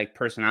kind of like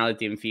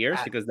personality and fears,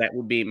 because that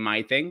would be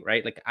my thing,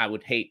 right? Like I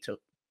would hate to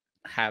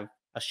have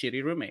a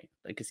shitty roommate,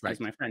 like excuse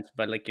my French,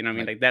 but like, you know what I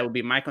mean? Like that would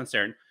be my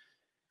concern.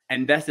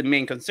 And that's the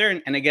main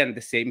concern. And again,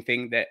 the same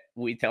thing that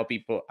we tell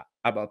people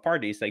about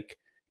parties, like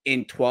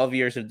in 12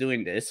 years of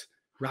doing this,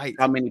 Right.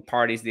 how many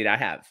parties did I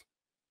have?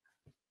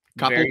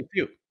 Couple. Very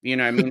few. You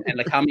know what I mean? And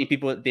like how many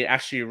people did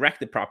actually wreck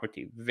the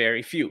property?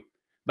 Very few.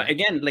 But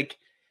again, like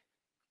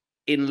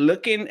in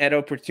looking at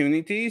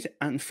opportunities,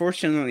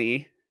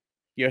 unfortunately,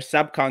 your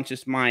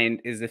subconscious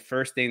mind is the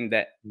first thing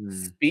that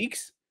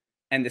speaks,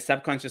 and the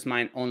subconscious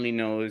mind only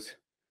knows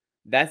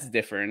that's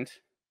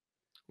different.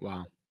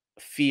 Wow.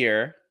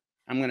 Fear.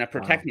 I'm gonna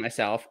protect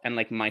myself and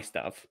like my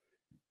stuff.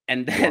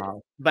 And that,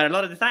 but a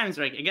lot of the times,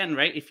 like again,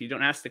 right? If you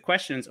don't ask the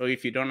questions or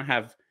if you don't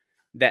have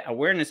that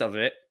awareness of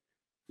it,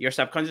 your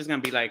subconscious is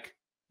gonna be like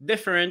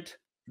different,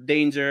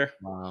 danger,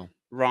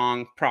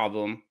 wrong,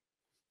 problem,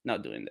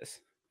 not doing this.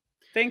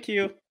 Thank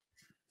you.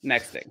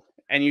 Next thing.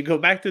 And you go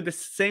back to the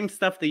same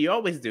stuff that you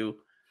always do.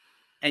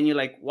 And you're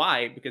like,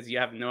 why? Because you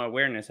have no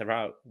awareness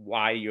about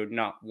why you're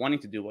not wanting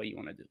to do what you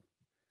want to do.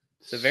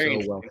 So very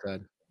well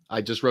said.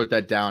 I just wrote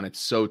that down. It's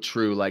so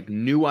true. Like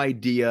new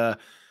idea,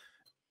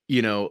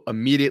 you know,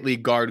 immediately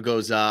guard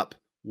goes up.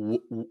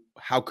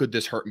 How could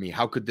this hurt me?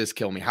 How could this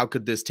kill me? How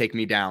could this take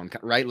me down?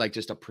 Right? Like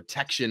just a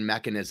protection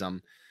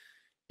mechanism.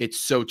 It's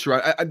so true.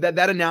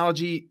 That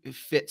analogy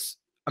fits.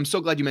 I'm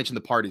so glad you mentioned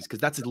the parties because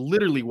that's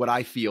literally what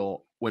I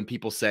feel when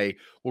people say,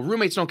 well,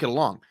 roommates don't get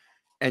along.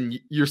 And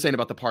you're saying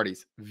about the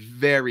parties.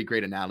 Very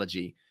great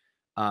analogy.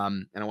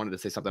 And I wanted to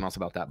say something else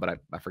about that, but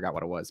I forgot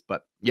what it was.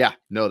 But yeah,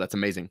 no, that's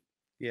amazing.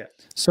 Yeah.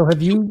 So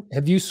have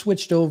you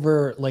switched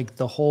over like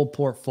the whole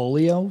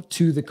portfolio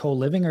to the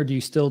co-living, or do you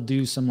still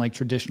do some like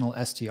traditional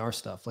STR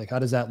stuff? Like how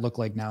does that look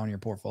like now in your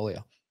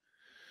portfolio?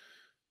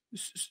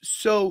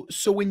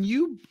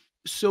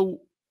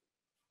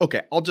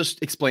 Okay, I'll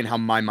just explain how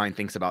my mind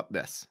thinks about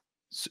this.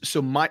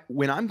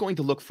 When I'm going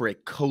to look for a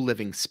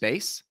co-living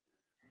space,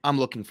 I'm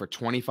looking for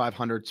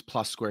 2,500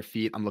 plus square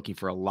feet. I'm looking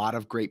for a lot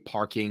of great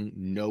parking,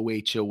 no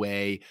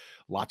HOA,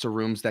 lots of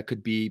rooms that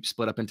could be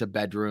split up into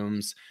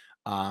bedrooms.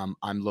 I'm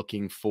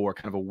looking for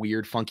kind of a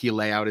weird, funky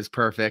layout is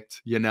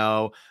perfect. You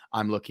know,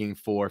 I'm looking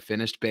for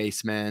finished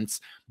basements.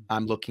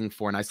 I'm looking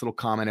for a nice little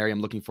common area. I'm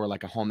looking for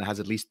like a home that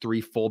has at least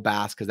 3 full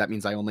baths because that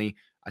means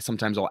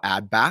sometimes I'll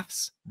add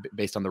baths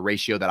based on the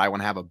ratio that I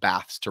want to have of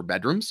baths to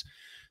bedrooms.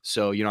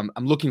 So, you know,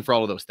 I'm looking for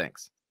all of those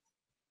things.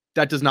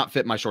 That does not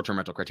fit my short-term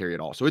rental criteria at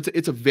all. So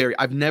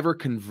I've never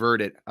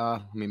converted.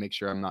 Let me make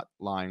sure I'm not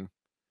lying.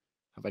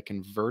 Have I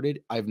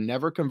converted? I've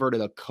never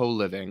converted a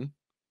co-living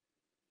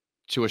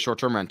to a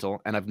short-term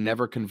rental, and I've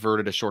never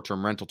converted a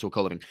short-term rental to a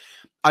co-living.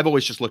 I've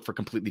always just looked for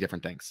completely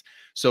different things.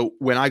 So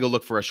when I go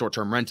look for a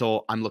short-term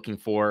rental, I'm looking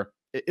for,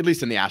 at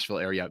least in the Asheville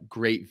area,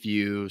 great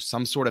view,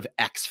 some sort of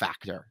X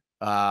factor.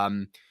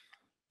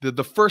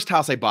 The first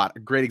house I bought, a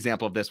great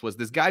example of this was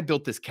this guy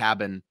built this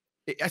cabin.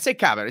 I say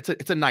cabin,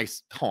 it's a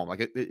nice home, like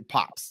it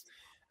pops.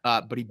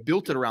 But he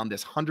built it around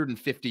this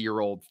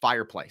 150-year-old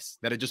fireplace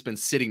that had just been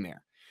sitting there.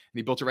 And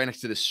he built it right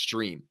next to this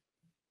stream.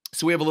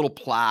 So we have a little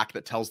plaque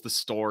that tells the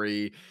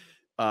story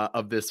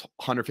of this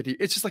 150.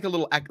 It's just like a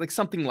little, like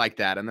something like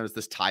that. And there's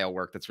this tile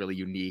work that's really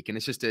unique. And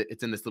it's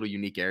in this little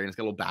unique area. And it's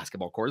got a little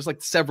basketball court. There's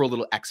like several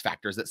little X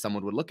factors that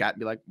someone would look at and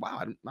be like,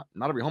 wow,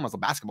 not every home has a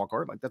basketball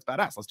court. Like that's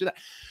badass. Let's do that.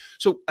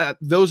 So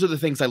those are the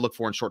things I look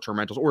for in short-term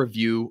rentals, or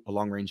a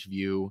long-range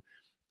view.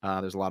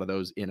 There's a lot of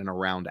those in and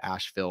around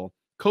Asheville.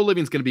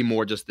 Co-living is going to be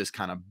more just this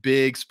kind of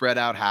big spread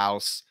out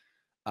house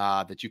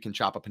that you can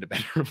chop up into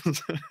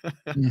bedrooms.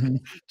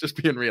 Just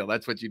being real.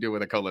 That's what you do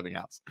with a co-living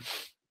house.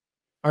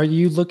 Are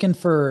you looking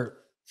for,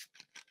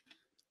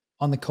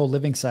 on the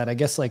co-living side, I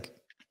guess, like,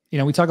 you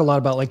know, we talk a lot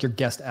about like your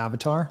guest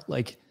avatar,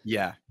 like,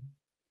 yeah.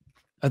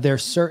 Are there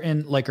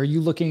certain, like, are you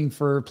looking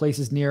for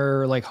places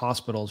near like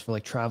hospitals for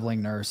like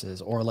traveling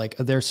nurses, or like,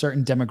 are there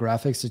certain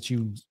demographics that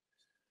you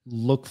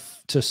look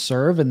to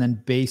serve and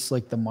then base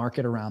like the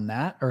market around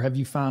that? Or have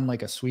you found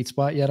like a sweet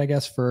spot yet, I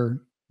guess,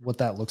 for what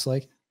that looks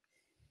like?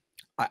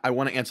 I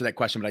want to answer that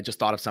question, but I just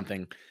thought of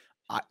something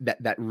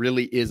that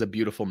really is a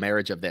beautiful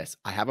marriage of this.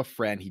 I have a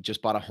friend, he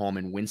just bought a home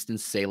in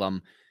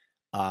Winston-Salem,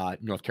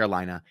 North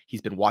Carolina. He's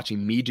been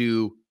watching me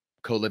do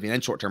co-living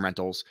and short-term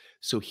rentals.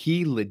 So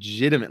he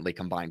legitimately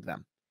combined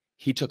them.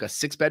 He took a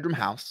 6-bedroom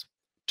house,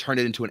 turned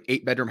it into an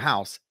 8-bedroom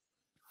house,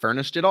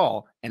 furnished it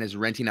all, and is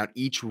renting out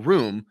each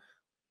room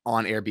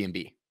on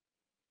Airbnb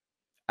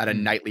at a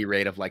nightly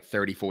rate of like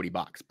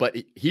 $30-$40. But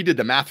he did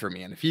the math for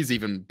me. And if he's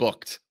even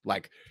booked,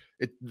 like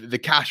the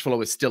cash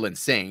flow is still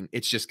insane.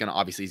 It's just going to,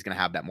 obviously he's going to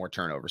have that more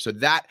turnover. So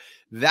that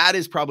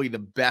is probably the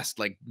best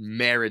like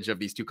marriage of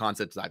these two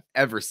concepts I've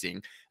ever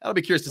seen. I'll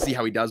be curious to see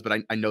how he does,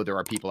 but I know there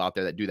are people out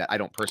there that do that. I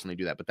don't personally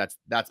do that, but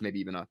that's maybe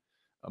even a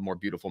more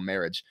beautiful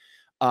marriage.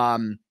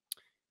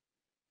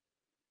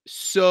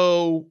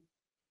 So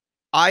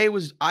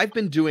I've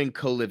been doing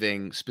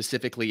co-living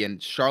specifically in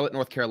Charlotte,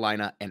 North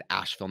Carolina and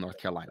Asheville, North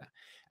Carolina.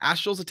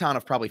 Asheville's a town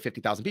of probably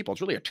 50,000 people. It's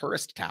really a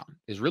tourist town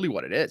is really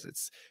what it is.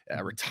 It's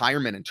a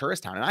retirement and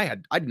tourist town. And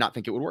I did not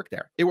think it would work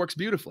there. It works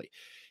beautifully.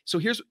 So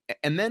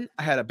and then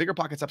I had a Bigger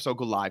Pockets episode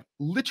go live,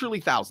 literally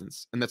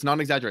thousands. And that's not an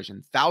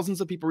exaggeration.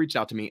 Thousands of people reached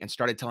out to me and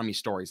started telling me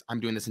stories. I'm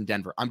doing this in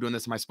Denver. I'm doing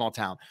this in my small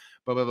town.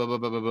 Boom, boom, boom,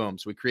 boom, boom, boom.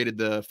 So we created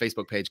the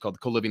Facebook page called the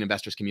Co-Living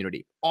Investors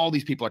Community. All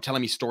these people are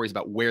telling me stories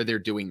about where they're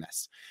doing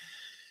this.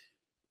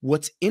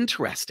 What's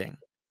interesting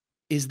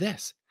is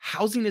this: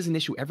 housing is an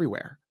issue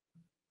everywhere.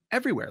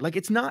 Like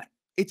it's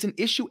an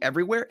issue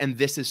everywhere. And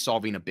this is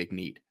solving a big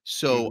need.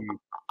 So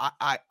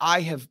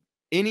I have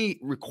any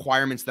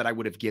requirements that I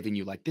would have given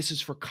you, like this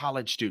is for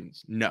college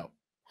students. No,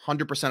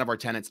 100% of our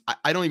tenants.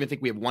 I don't even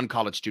think we have one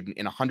college student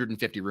in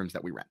 150 rooms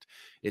that we rent.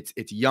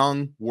 It's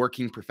young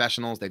working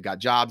professionals. They've got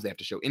jobs. They have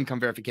to show income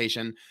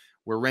verification.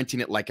 We're renting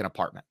it like an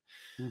apartment.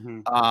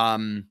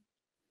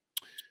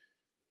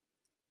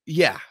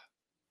 Yeah.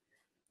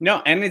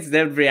 No, and it's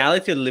the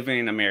reality of living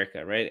in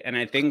America, right? And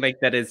I think like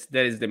that is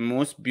the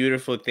most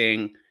beautiful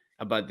thing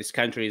about this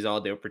country is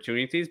all the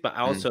opportunities, but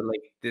also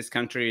like this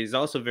country is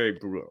also very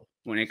brutal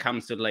when it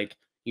comes to like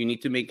you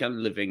need to make a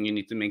living, you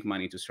need to make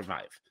money to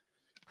survive,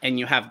 and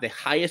you have the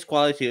highest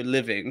quality of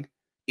living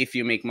if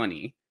you make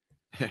money,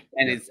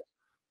 and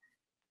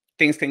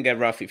things can get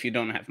rough if you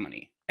don't have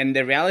money. And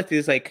the reality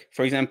is like,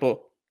 for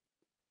example,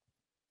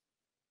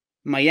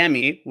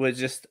 Miami was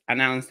just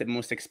announced the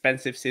most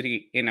expensive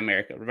city in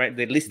America, right?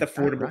 The least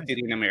affordable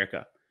city in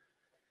America.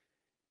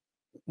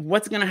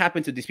 What's going to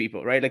happen to these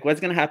people, right? Like what's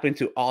going to happen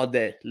to all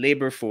the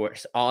labor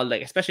force, all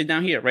like, especially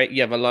down here, right?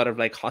 You have a lot of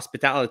like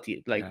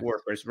hospitality, like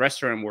workers,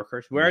 restaurant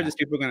workers. Where are these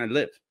people going to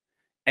live?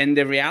 And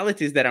the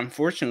reality is that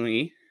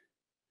unfortunately,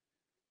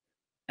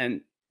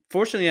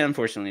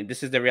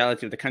 this is the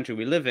reality of the country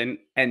we live in.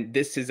 And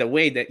this is a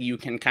way that you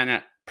can kind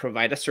of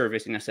provide a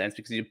service in a sense,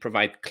 because you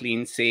provide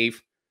clean,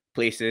 safe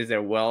places that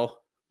are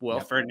well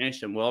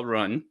furnished and well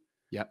run.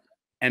 Yep.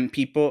 And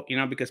people,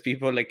 because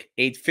people like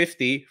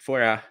 $850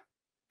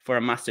 for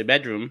a master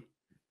bedroom,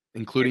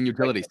 including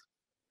utilities.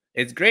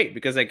 It's great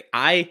because like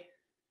a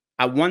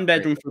one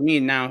bedroom for me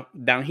now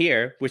down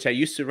here, which I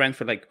used to rent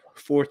for like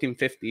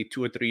 $1,450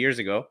 2 or 3 years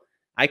ago,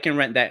 I can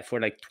rent that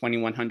for like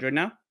 $2,100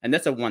 now, and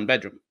that's a one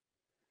bedroom.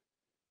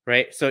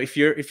 Right? So if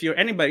you're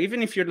anybody,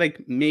 even if you're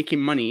like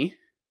making money,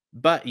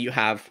 but you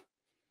have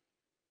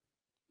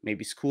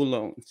maybe school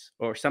loans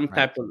or some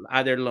type of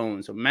other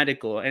loans or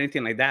medical or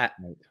anything like that,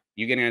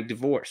 you're getting a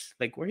divorce.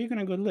 Like, where are you going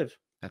to go live?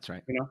 That's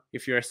right.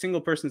 If you're a single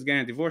person who's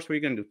getting a divorce, what are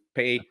you going to do?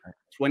 Pay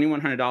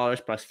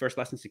 $2,100 plus first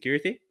class and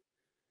security?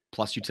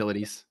 Plus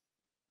utilities.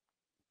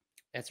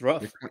 That's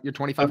rough. You're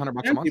 $2,500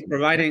 a month.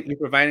 You're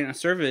providing a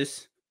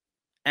service.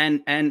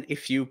 And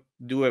if you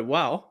do it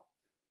well,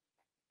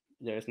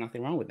 there's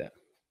nothing wrong with that.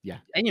 Yeah.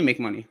 And you make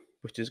money,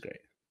 which is great.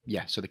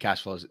 Yeah. So the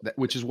cash flow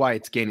which is why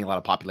it's gaining a lot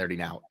of popularity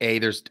now. A,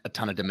 there's a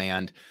ton of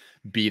demand.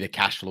 B, the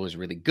cash flow is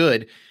really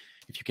good.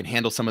 If you can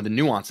handle some of the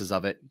nuances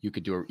of it, you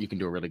can do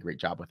a really great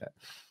job with it.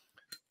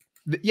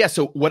 Yeah.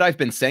 So what I've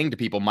been saying to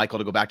people, Michael,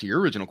 to go back to your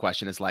original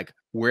question, is like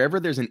wherever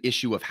there's an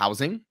issue of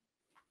housing,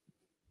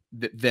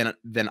 then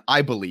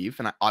I believe,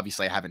 and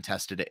obviously I haven't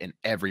tested it in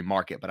every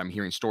market, but I'm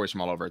hearing stories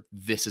from all over.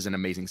 This is an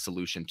amazing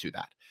solution to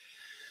that.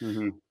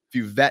 If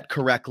you vet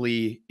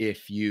correctly,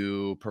 if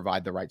you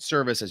provide the right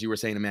service, as you were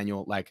saying,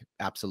 Emmanuel, like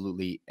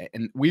absolutely.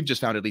 And we've just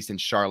found, at least in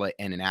Charlotte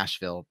and in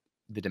Asheville,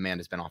 the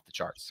demand has been off the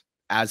charts.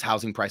 As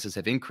housing prices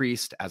have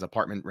increased, as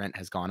apartment rent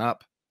has gone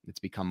up, it's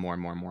become more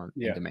and more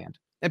in demand.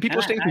 And people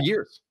are staying for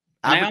years.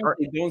 I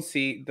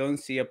honestly don't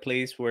see a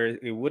place where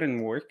it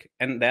wouldn't work.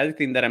 And the other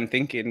thing that I'm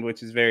thinking,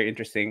 which is very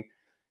interesting,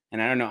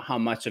 and I don't know how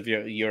much of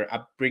your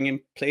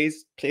upbringing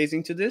plays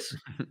into this,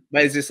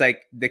 but it's just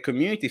like the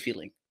community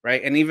feeling,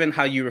 right? And even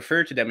how you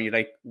refer to them, you're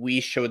like, we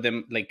show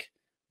them, like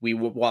we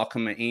would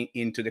welcome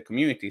into the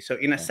community. So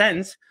in a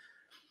sense,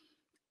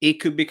 it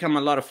could become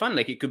a lot of fun.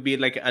 Like it could be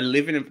like a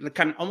living,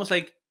 kind of almost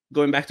like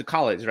going back to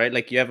college, right?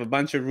 Like you have a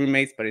bunch of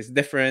roommates, but it's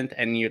different.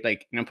 And you're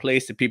like in a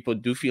place that people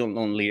do feel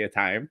lonely at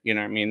time, you know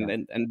what I mean? Yeah.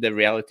 And the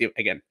reality of,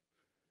 again,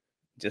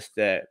 just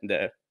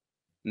the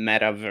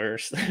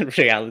metaverse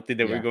reality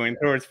that we're going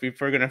towards,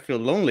 people are going to feel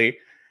lonely.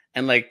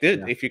 And like,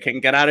 dude, if you can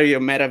get out of your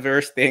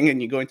metaverse thing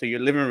and you go into your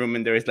living room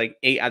and there's like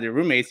 8 other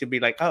roommates, you'll be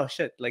like, oh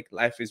shit, like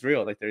life is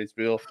real. Like there's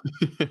real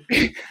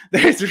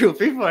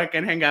people I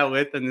can hang out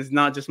with. And it's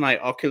not just my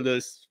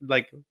Oculus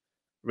like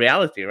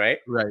reality, right?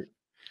 Right.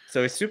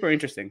 So it's super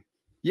interesting.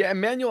 Yeah,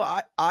 Emmanuel,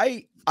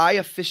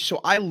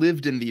 so I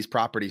lived in these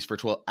properties for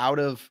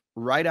 12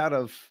 right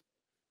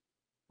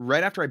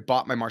after I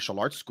bought my martial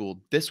arts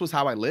school. This was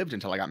how I lived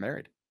until I got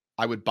married.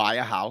 I would buy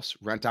a house,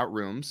 rent out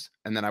rooms,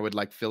 and then I would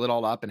like fill it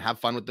all up and have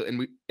fun with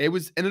it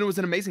was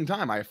an amazing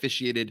time. I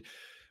officiated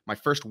my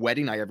first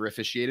wedding I ever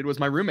officiated was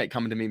my roommate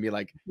coming to me and be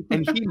like,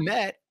 and he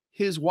met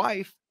his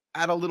wife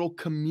at a little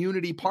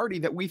community party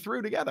that we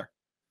threw together.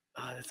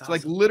 Oh, that's So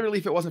like awesome. literally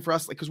if it wasn't for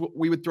us, like, because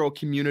we would throw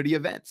community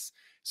events.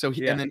 So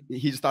Yeah. and then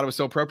he just thought it was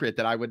so appropriate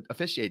that I would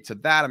officiate. So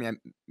that, I mean,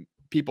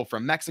 people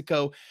from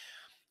Mexico,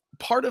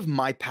 part of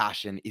my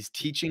passion is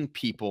teaching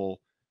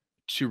people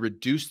to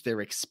reduce their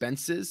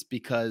expenses,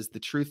 because the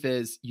truth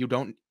is you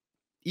don't,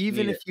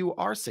 even Need if it. you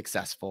are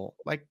successful,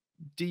 like,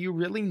 do you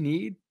really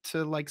need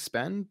to like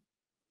spend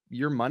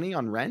your money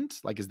on rent?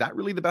 Like, is that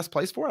really the best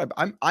place for it?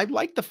 I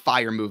like the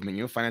FIRE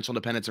movement, financial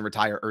independence and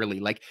retire early.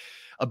 Like,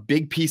 a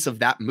big piece of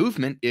that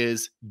movement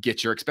is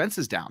get your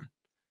expenses down.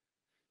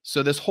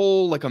 So this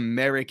whole like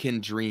American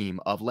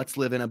dream of let's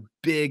live in a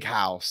big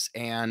house,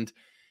 and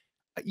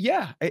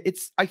yeah,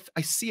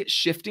 I see it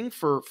shifting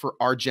for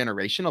our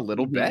generation a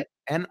little Mhm. bit,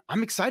 and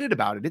I'm excited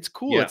about it. It's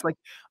cool. Yeah. It's like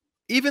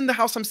even the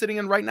house I'm sitting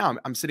in right now.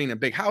 I'm sitting in a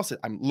big house.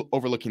 I'm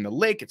overlooking the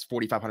lake. It's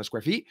 4,500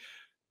 square feet.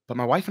 But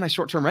my wife and I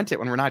short-term rent it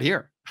when we're not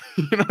here.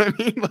 You know what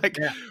I mean? Like,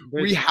 Yeah.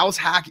 we Good. house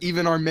hack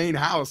even our main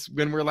house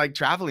when we're like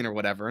traveling or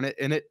whatever,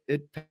 and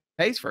it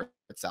pays for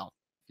itself,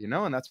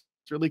 and that's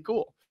really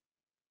cool.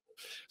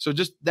 So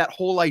just that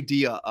whole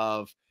idea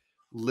of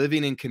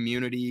living in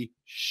community,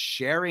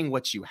 sharing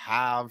what you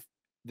have,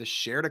 the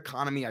shared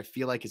economy, I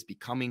feel like is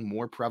becoming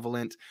more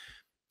prevalent.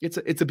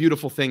 It's a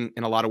beautiful thing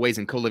in a lot of ways,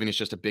 and co-living is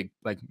just a big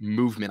like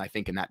movement, I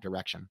think, in that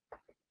direction.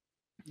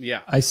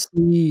 Yeah. I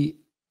see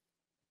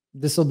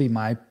this will be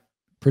my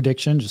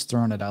prediction, just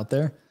throwing it out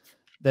there,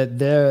 that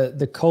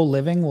the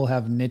co-living will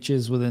have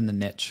niches within the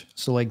niche.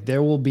 So like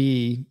there will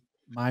be,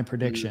 my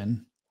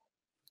prediction,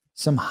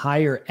 some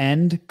higher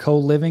end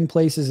co-living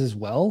places as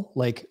well,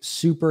 like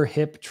super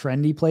hip,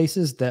 trendy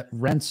places that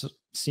rents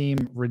seem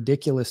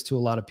ridiculous to a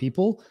lot of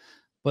people,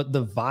 but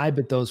the vibe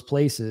at those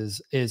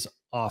places is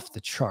off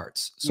the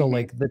charts. So Mhm.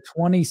 like the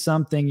 20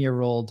 something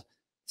year old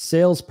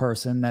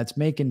salesperson that's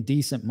making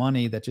decent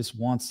money that just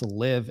wants to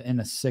live in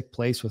a sick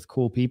place with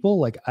cool people,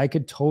 like I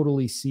could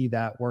totally see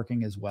that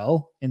working as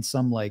well in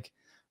some like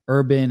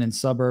urban and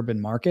suburban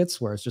markets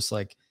where it's just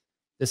like,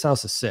 this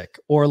house is sick,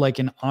 or like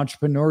an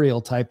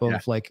entrepreneurial type Yeah.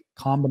 of like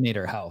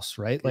combinator house,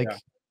 right? Yeah. Like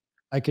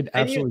I could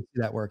And you absolutely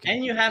see that working.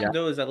 and you Yeah. have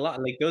those a lot.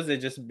 Like those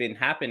have just been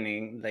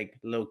happening like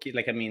low key.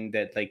 Like I mean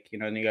that like you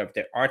have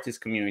the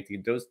artist community.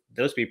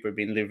 Those people have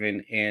been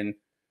living in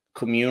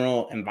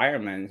communal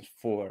environments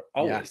for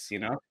always.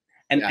 Yes.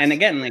 And Yes.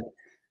 again like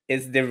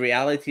it's the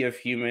reality of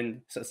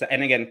human.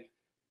 And again,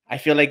 I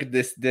feel like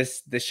this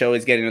show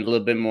is getting a little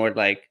bit more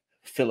like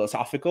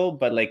philosophical,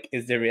 but like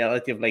is the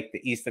reality of like the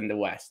East and the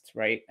West,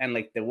 right? And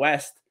like the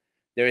West,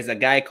 there is a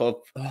guy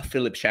called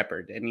Philip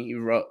Shepard, and he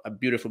wrote a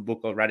beautiful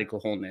book called Radical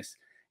Wholeness.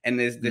 And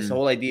there's this Mm,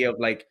 whole idea of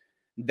like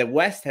the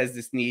West has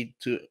this need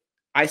to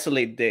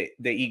isolate the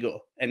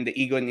ego, and the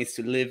ego needs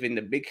to live in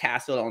the big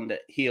castle on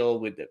the hill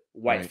with the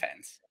white right.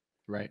 fence.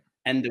 Right.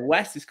 And the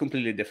West is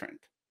completely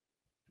different.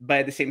 But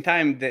at the same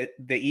time, the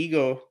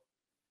ego,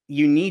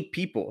 you need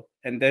people,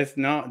 and there's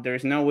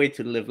no way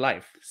to live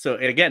life. So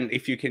again,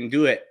 if you can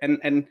do it,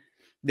 and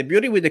the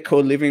beauty with the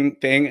co-living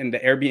thing and the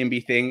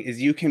Airbnb thing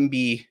is you can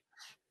be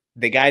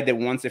the guy that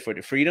wants it for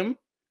the freedom.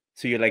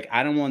 So you're like,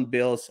 I don't want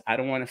bills, I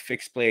don't want a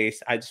fixed place,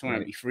 I just want to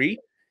Right. be free.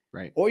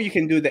 Right. Or you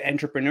can do the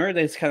entrepreneur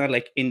that's kind of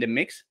like in the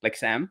mix, like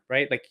Sam,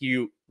 right? Like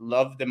you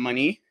love the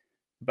money,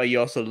 but you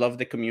also love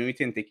the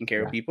community and taking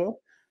care of Yeah.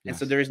 people. And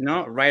so Yes. there's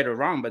not right or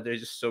wrong, but there's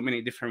just so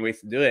many different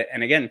ways to do it.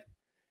 And again,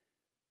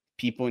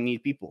 people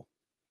need people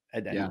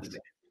at the end of the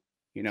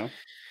Yes. day.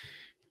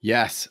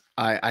 Yes.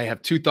 I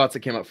have two thoughts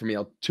that came up for me.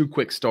 Two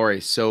quick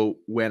stories. So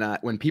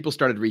when people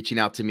started reaching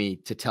out to me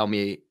to tell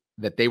me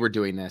that they were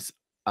doing this,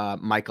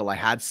 Michael, I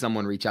had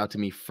someone reach out to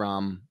me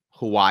from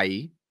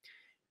Hawaii,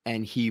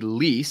 and he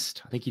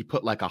leased, I think he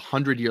put like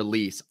 100-year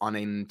lease on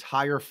an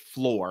entire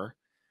floor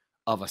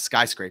of a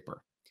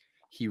skyscraper.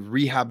 He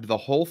rehabbed the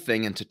whole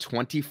thing into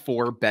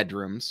 24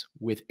 bedrooms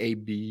with a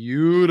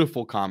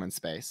beautiful common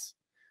space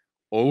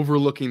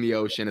overlooking the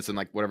ocean. It's in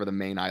like whatever the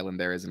main island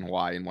there is in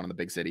Hawaii, in one of the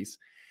big cities.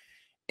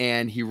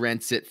 And he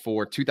rents it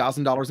for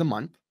 $2,000 a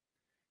month.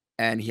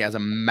 And he has a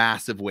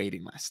massive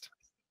waiting list.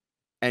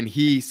 And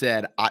he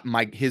said,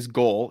 his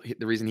goal,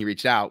 the reason he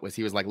reached out was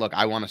he was like, look,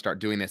 I want to start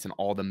doing this in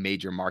all the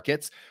major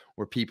markets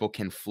where people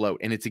can float.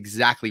 And it's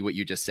exactly what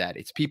you just said.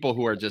 It's people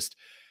who are just,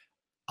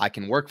 I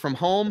can work from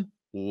home.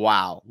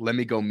 Wow, let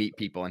me go meet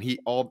people. And he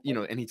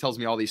tells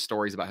me all these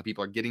stories about how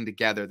people are getting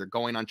together. They're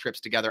going on trips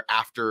together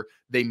after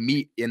they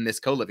meet in this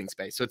co-living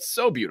space. So it's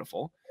so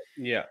beautiful.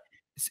 Yeah.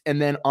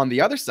 And then on the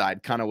other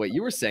side, kind of what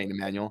you were saying,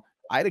 Emmanuel,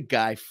 I had a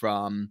guy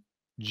from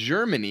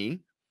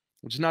Germany,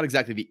 which is not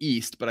exactly the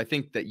East, but I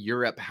think that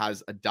Europe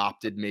has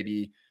adopted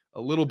maybe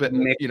a little bit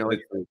more,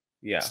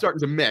 Yeah.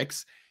 starting to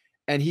mix.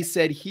 And he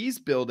said he's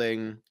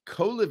building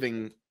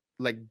co-living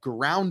like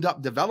ground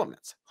up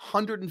developments,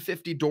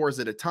 150 doors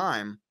at a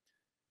time,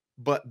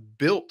 but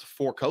built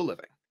for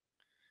co-living.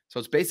 So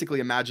it's basically,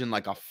 imagine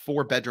like a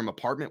 4-bedroom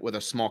apartment with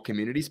a small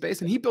community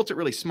space. And he built it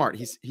really smart.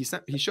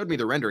 He showed me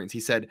the renderings. He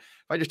said, if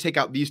I just take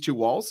out these 2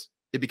 walls,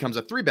 it becomes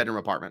a 3-bedroom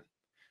apartment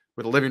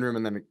with a living room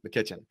and then the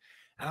kitchen.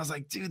 And I was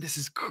like, dude, this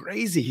is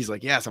crazy. He's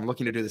like, yes, I'm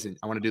looking to do this.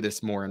 I want to do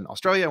this more in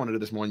Australia. I want to do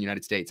this more in the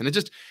United States. And it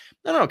just,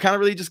 I don't know, kind of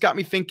really just got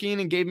me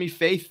thinking and gave me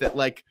faith that,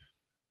 like,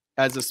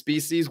 as a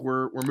species,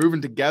 we're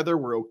moving together.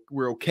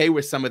 We're okay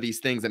with some of these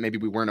things that maybe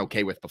we weren't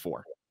okay with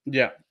before.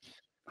 Yeah.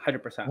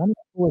 100%. One of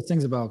the coolest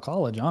things about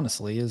college,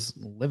 honestly, is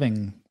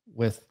living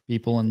with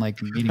people and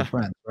like meeting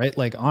friends, right?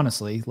 Like,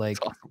 honestly, like,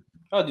 Awesome.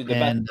 Oh,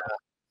 dude,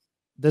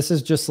 this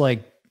is just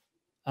like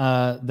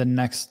the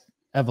next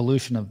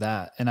evolution of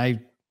that. And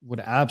I would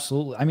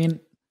absolutely, I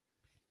mean,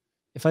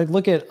 if I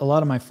look at a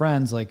lot of my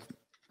friends, like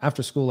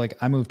after school, like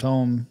I moved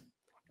home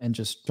and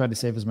just tried to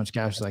save as much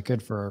cash as I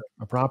could for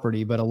a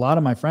property. But a lot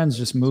of my friends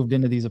just moved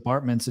into these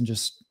apartments and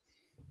just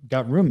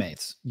got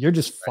roommates. You're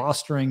just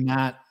fostering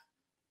that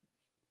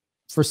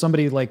for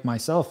somebody like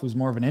myself, who's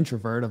more of an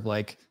introvert, of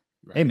like,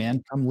 hey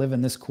man, come live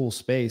in this cool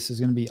space. There's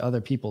going to be other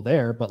people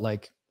there, but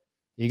like,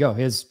 here you go.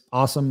 Here's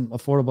awesome,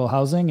 affordable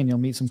housing and you'll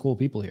meet some cool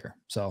people here.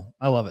 So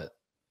I love it.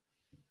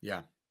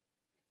 Yeah.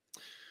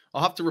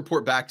 I'll have to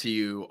report back to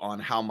you on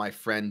how my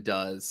friend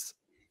does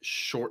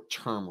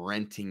short-term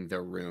renting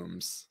their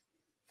rooms.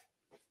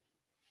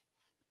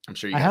 I'm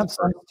sure you guys have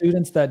some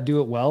students that do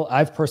it well.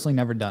 I've personally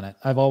never done it.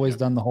 I've always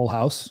done the whole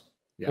house.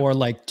 Or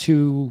like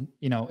 2,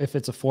 you know, if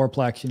it's a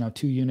 4-plex, you know,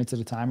 2 units at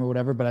a time or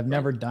whatever, but I've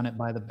never done it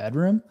by the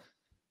bedroom.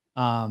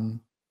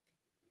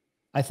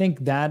 I think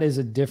that is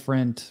a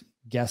different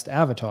guest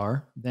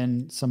avatar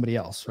than somebody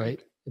else,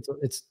 right?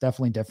 It's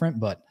definitely different,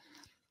 but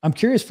I'm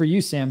curious for you,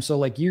 Sam. So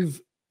like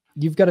you've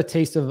got a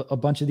taste of a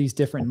bunch of these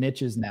different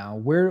niches now.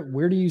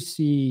 Where do you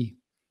see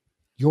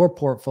your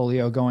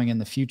portfolio going in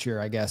the future,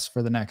 I guess,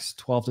 for the next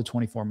 12 to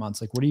 24 months?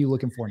 Like, what are you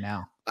looking for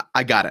now?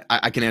 I got it.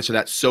 I can answer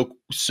that so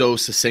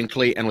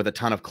succinctly and with a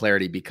ton of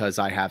clarity, because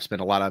I have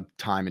spent a lot of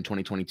time in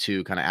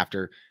 2022, kind of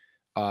after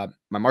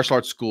my martial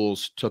arts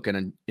schools took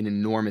an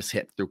enormous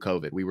hit through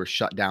COVID. We were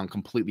shut down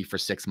completely for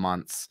 6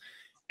 months,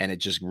 and it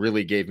just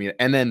really gave me,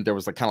 and then there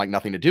was like kind of like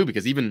nothing to do,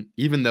 because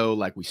even though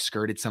like we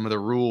skirted some of the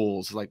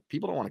rules, like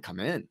people don't want to come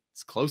in.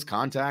 It's close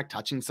contact,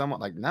 touching someone.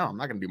 Like, no, I'm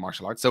not going to do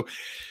martial arts. So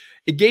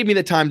it gave me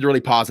the time to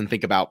really pause and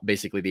think about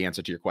basically the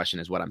answer to your question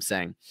is what I'm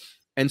saying.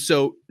 And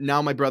so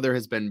now my brother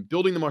has been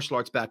building the martial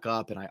arts back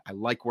up, and I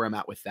like where I'm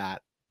at with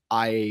that.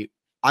 I'm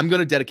going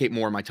to dedicate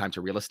more of my time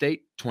to real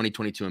estate,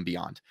 2022 and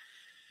beyond.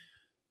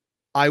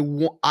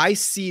 I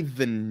see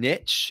the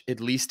niche, at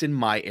least in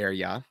my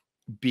area,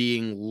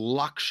 being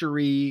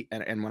luxury.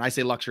 And when I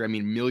say luxury, I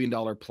mean $1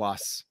 million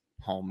plus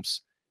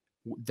homes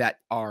that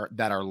are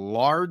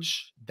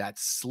large, that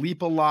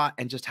sleep a lot,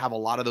 and just have a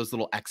lot of those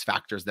little X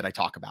factors that I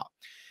talk about.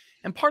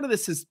 And part of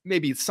this is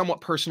maybe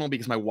somewhat personal,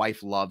 because my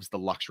wife loves the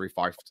luxury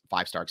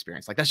 5-star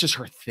experience. Like, that's just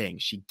her thing.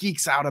 She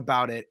geeks out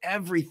about it.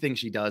 Everything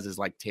she does is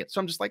like, so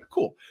I'm just like,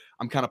 cool.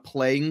 I'm kind of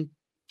playing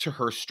to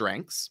her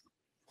strengths.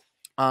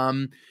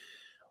 I'm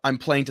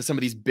playing to some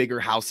of these bigger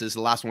houses.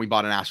 The last one we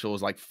bought in Asheville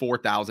was like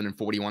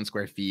 4,041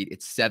 square feet.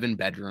 It's 7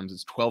 bedrooms.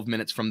 It's 12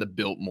 minutes from the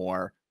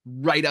Biltmore,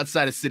 right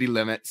outside of city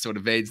limits. So it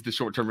evades the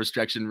short-term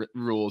restriction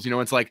rules. You know,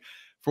 it's like,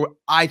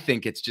 I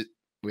think it's just,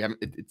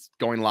 it's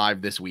going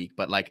live this week,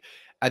 but like,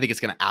 I think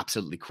it's going to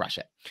absolutely crush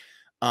it.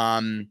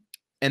 And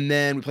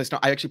then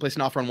I actually placed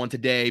an offer on one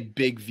today,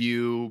 big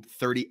view,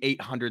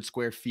 3,800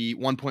 square feet,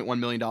 $1.1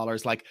 million.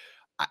 Like,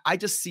 I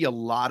just see a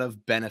lot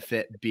of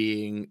benefit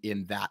being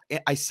in that.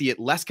 I see it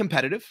less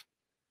competitive.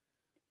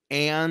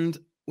 And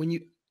when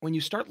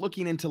you start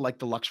looking into like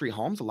the luxury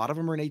homes, a lot of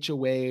them are in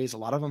HOAs, a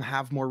lot of them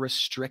have more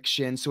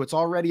restrictions. So it's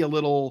already a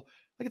little,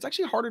 like, it's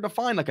actually harder to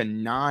find like a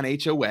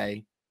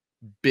non-HOA,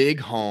 big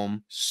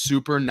home,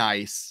 super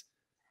nice.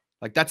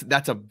 Like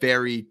that's a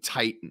very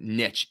tight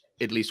niche,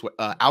 at least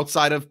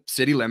outside of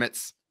city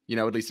limits, you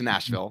know, at least in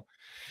Nashville.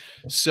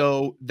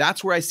 So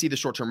that's where I see the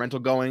short-term rental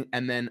going.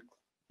 And then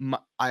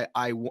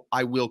I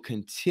will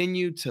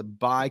continue to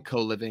buy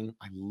co-living.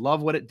 I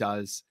love what it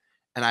does.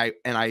 And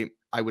I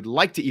would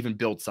like to even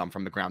build some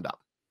from the ground up.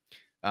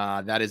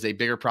 That is a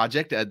bigger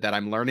project that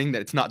I'm learning,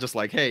 that it's not just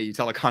like, hey, you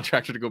tell a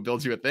contractor to go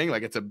build you a thing.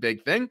 Like, it's a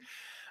big thing.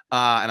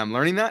 And I'm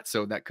learning that.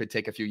 So that could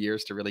take a few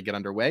years to really get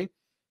underway.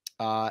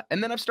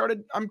 And then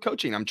I'm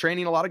coaching. I'm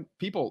training a lot of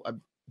people. I've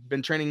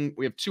been training.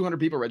 We have 200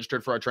 people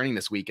registered for our training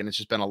this week. And it's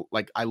just been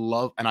I've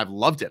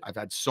loved it. I've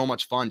had so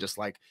much fun just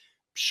like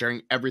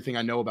sharing everything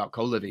I know about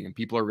co-living, and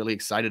people are really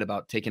excited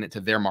about taking it to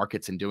their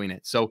markets and doing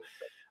it. So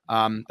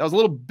that was a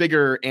little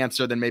bigger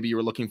answer than maybe you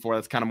were looking for.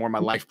 That's kind of more my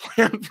life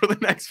plan for the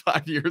next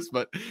 5 years,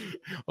 but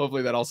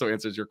hopefully that also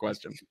answers your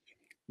question.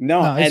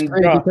 No, it's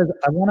great, because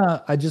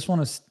I just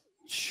want to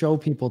show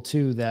people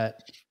too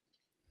that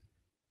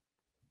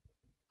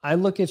I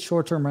look at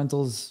short-term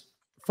rentals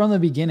from the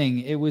beginning.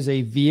 It was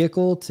a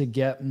vehicle to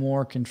get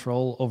more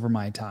control over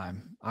my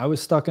time. I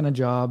was stuck in a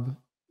job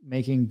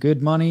making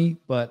good money,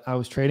 but I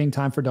was trading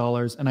time for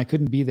dollars, and I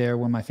couldn't be there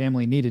when my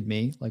family needed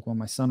me, like when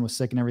my son was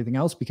sick and everything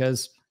else,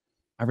 because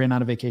I ran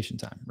out of vacation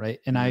time, right?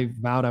 And I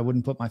vowed I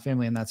wouldn't put my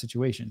family in that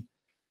situation.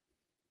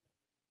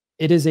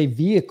 It is a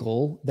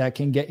vehicle that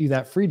can get you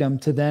that freedom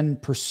to then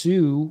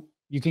pursue.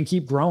 You can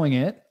keep growing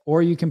it,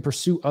 or you can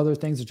pursue other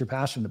things that you're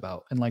passionate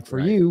about. And like for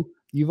you,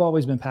 you've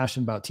always been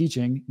passionate about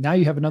teaching. Now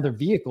you have another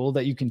vehicle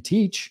that you can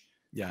teach.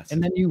 Yes.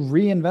 And then you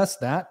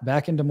reinvest that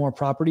back into more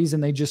properties,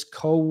 and they just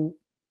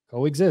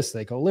coexist.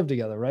 They co-live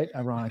together, right?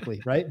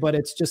 Ironically, right? But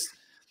it's just,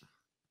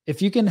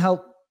 if you can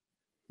help,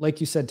 like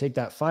you said, take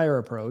that FIRE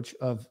approach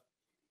of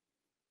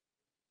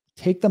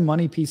take the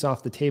money piece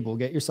off the table,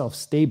 get yourself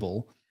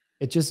stable.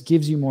 It just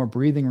gives you more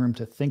breathing room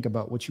to think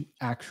about what you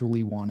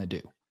actually want to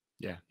do.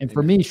 Yeah. And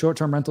for me,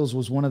 short-term rentals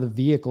was one of the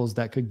vehicles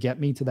that could get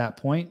me to that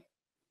point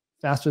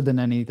faster than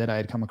any that I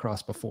had come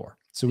across before.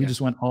 So we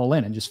just went all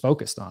in and just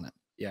focused on it.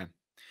 Yeah.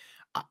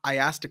 I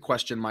asked a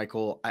question,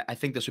 Michael. I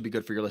think this would be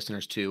good for your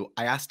listeners too.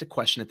 I asked a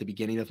question at the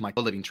beginning of my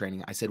co-living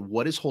training. I said,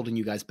 what is holding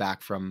you guys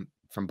back from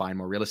buying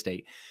more real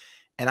estate?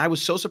 And I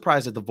was so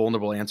surprised at the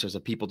vulnerable answers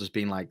of people just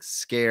being like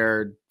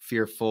scared,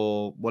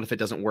 fearful. What if it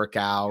doesn't work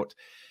out?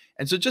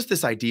 And so just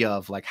this idea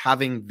of like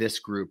having this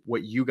group,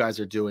 what you guys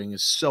are doing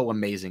is so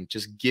amazing.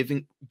 Just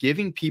giving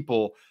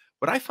people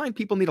what I find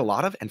people need a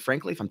lot of. And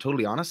frankly, if I'm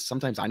totally honest,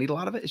 sometimes I need a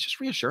lot of it. It's just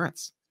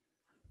reassurance.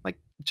 Like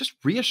just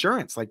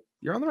reassurance, like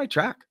you're on the right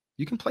track.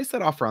 You can place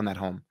that offer on that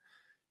home.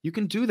 You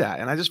can do that.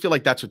 And I just feel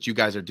like that's what you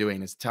guys are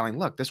doing, is telling,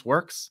 look, this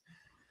works.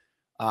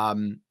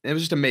 It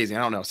was just amazing.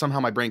 I don't know. Somehow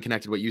my brain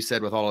connected what you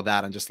said with all of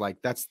that. And just like,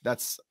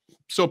 that's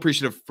so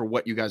appreciative for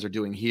what you guys are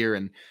doing here.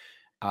 And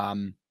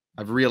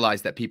I've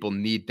realized that people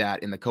need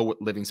that in the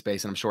co-living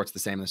space. And I'm sure it's the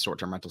same in the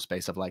short-term rental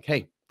space of like,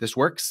 hey, this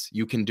works.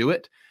 You can do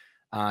it.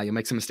 You'll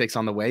make some mistakes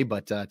on the way,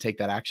 but take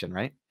that action,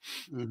 right?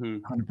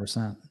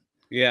 100%.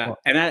 Yeah. Well,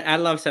 and I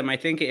love Sam. I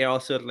think it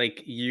also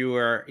like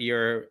you're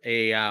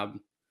a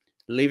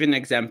living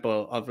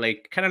example of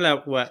like kind of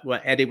like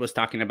what Eddie was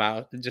talking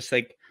about. Just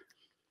like,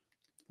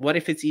 what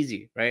if it's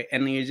easy, right?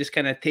 And you just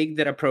kind of take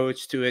that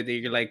approach to it. That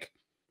you're like,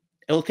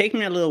 it'll take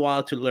me a little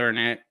while to learn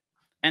it,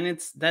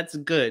 and that's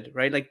good,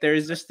 right? Like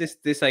there's just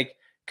this like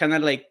kind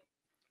of like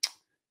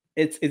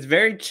it's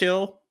very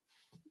chill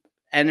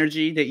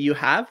energy that you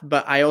have,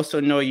 but I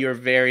also know you're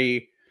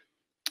very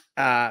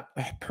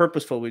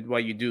purposeful with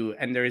what you do,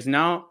 and there is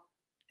no,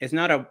 it's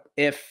not a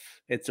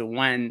if, it's a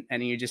when,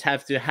 and you just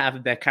have to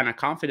have that kind of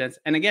confidence.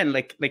 And again,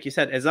 like you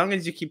said, as long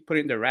as you keep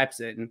putting the reps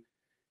in,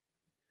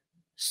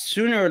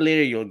 sooner or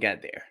later you'll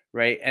get there,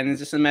 right? And it's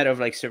just a matter of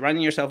like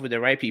surrounding yourself with the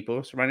right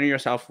people, surrounding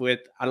yourself with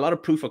a lot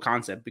of proof of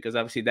concept, because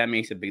obviously that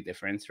makes a big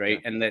difference,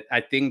 right? And that,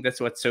 I think that's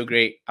what's so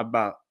great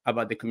about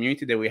the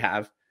community that we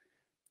have.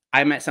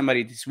 I met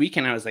somebody this week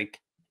and I was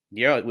like,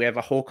 yo, we have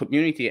a whole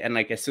community. And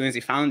like, as soon as he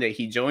found it,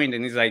 he joined,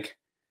 and he's like,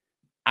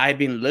 I've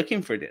been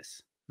looking for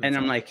this. And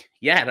I'm like,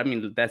 yeah, I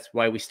mean, that's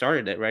why we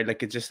started it, right?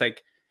 Like, it's just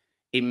like,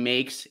 it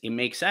makes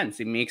sense.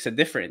 It makes a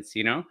difference,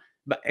 you know?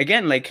 But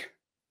again, like,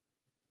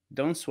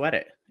 don't sweat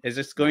it. It's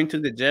just going to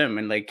the gym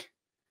and like,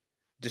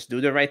 just do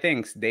the right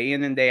things day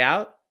in and day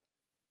out.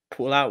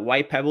 Pull out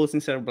white pebbles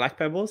instead of black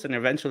pebbles. And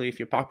eventually, if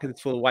your pocket is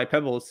full of white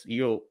pebbles,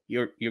 you're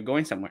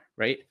going somewhere,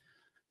 right?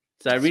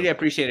 So I really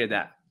appreciated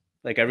that.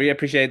 Like, I really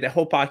appreciate the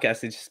whole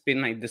podcast. It's just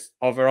been like this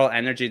overall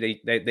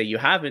energy that you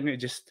have, and it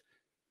just,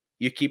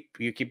 you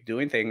keep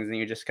doing things, and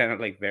you're just kind of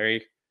like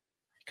very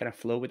kind of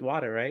flow with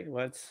water, right?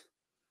 What's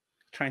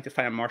trying to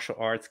find a martial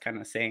arts kind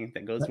of saying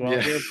that goes well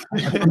here.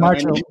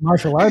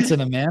 martial arts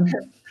in it, man.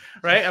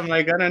 Right? I'm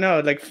like, I don't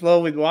know, like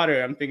flow with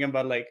water. I'm thinking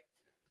about like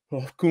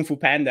Kung Fu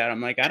Panda.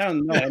 I'm like, I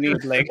don't know any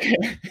like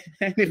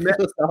any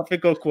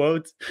philosophical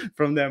quotes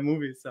from that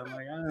movie. So I'm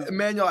like, I don't know.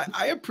 Emmanuel,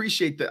 I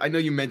appreciate that. I know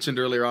you mentioned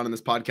earlier on in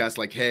this podcast,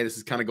 like, hey, this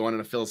is kind of going in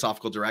a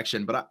philosophical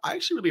direction, but I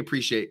actually really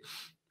appreciate,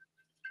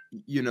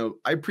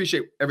 I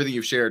appreciate everything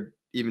you've shared.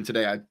 Even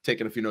today, I've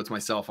taken a few notes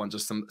myself on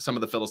just some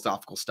of the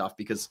philosophical stuff,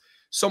 because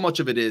so much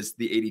of it is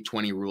the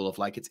 80-20 rule of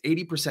like, it's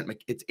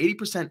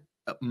 80%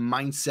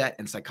 mindset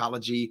and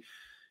psychology,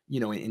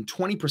 and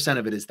 20%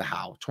 of it is the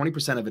how,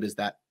 20% of it is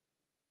that,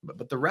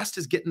 but the rest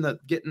is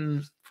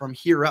getting from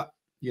here up,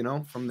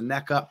 from the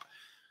neck up,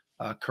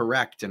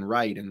 correct and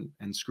right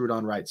and screwed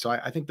on right. So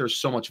I think there's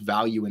so much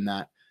value in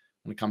that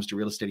when it comes to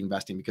real estate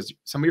investing, because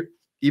some of your,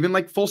 even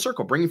like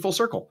bringing full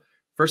circle.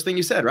 First thing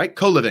you said, right?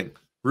 Co-living,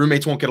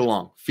 roommates won't get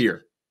along,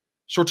 fear.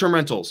 Short-term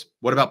rentals,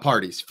 what about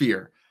parties?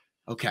 Fear.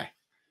 Okay,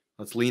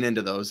 let's lean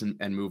into those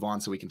and move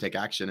on so we can take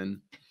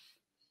action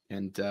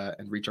and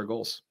reach our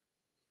goals.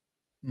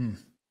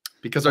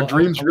 Because our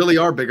dreams really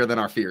are bigger than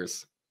our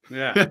fears.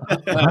 Yeah.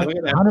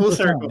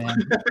 100%, man.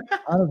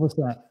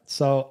 100%.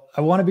 So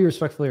I want to be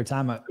respectful of your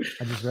time. I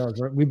just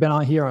realized we've been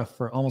on here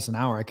for almost an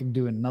hour. I could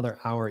do another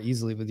hour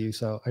easily with you.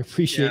 So I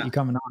appreciate you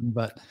coming on,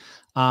 but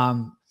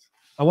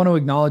I want to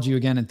acknowledge you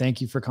again and thank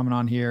you for coming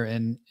on here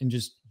and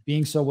just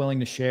being so willing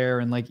to share.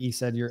 And like he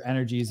said, your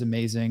energy is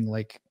amazing.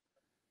 Like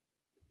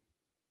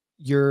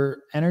your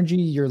energy,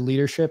 your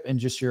leadership, and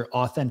just your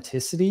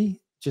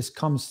authenticity just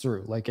comes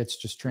through. Like it's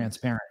just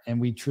transparent, and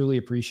we truly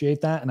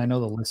appreciate that. And I know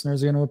the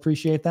listeners are going to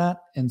appreciate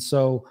that. And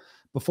so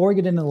before we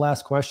get into the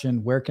last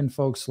question, where can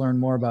folks learn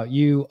more about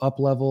you,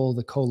 UpLevel,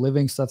 the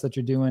co-living stuff that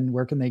you're doing?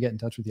 Where can they get in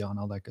touch with you on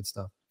all that good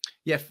stuff?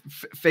 Yeah,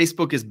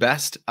 Facebook is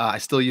best. I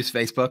still use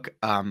Facebook.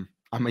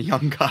 I'm a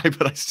young guy,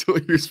 but I still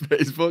use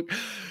Facebook.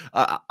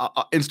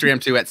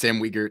 Instagram too, at Sam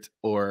Wegert,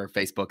 or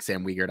Facebook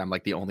Sam Wegert. I'm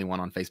like the only one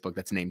on Facebook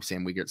that's named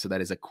Sam Wegert, so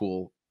that is a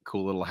cool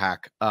little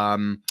hack.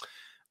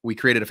 We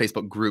created a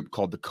Facebook group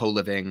called the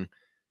Co-Living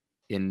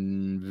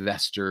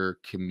Investor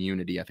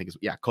Community. I think is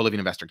Co-Living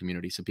Investor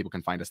Community, so people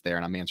can find us there,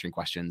 and I'm answering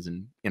questions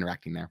and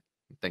interacting there.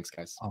 Thanks,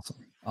 guys.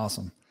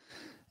 Awesome.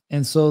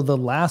 And so the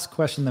last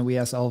question that we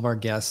ask all of our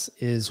guests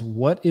is,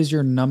 what is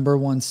your number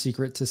one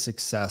secret to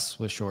success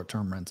with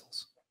short-term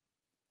rentals?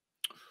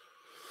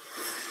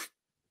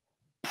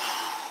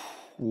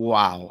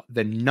 Wow.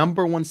 The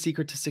number one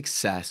secret to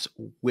success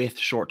with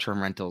short-term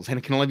rentals. And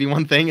it can only be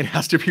one thing. It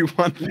has to be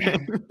one thing.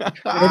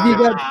 If you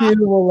got two,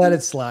 we'll let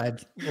it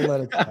slide.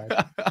 Well,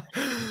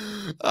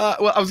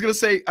 I was going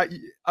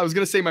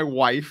to say my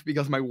wife,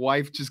 because my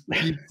wife just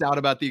geeks out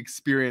about the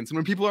experience. And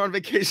when people are on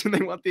vacation,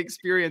 they want the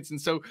experience.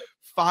 And so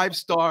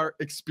 5-star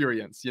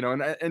experience,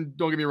 and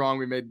don't get me wrong,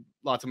 we made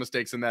lots of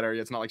mistakes in that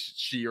area. It's not like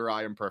she or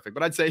I am perfect,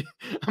 but I'm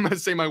going to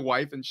say my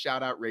wife, and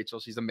shout out Rachel.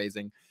 She's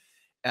amazing.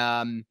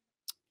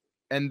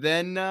 And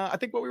then I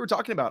think what we were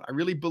talking about, I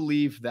really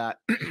believe that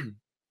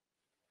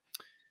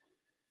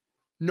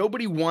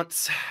nobody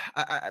wants,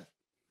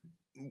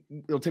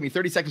 it'll take me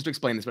 30 seconds to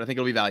explain this, but I think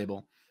it'll be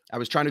valuable. I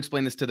was trying to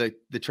explain this to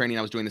the training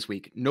I was doing this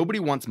week. Nobody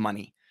wants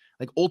money.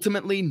 Like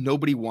ultimately,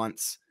 nobody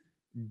wants,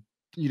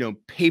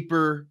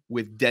 paper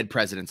with dead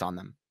presidents on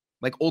them.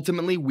 Like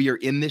ultimately, we are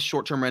in this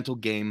short-term rental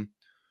game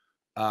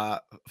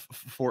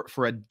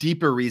for a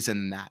deeper reason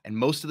than that. And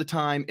most of the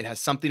time it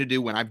has something to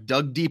do, when I've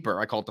dug deeper,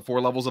 I call it the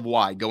 4 levels of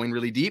why, going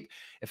really deep.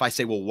 If I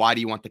say, well, why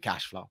do you want the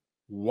cash flow?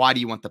 Why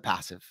do you want the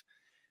passive?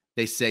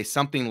 They say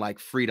something like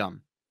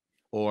freedom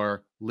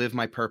or live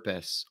my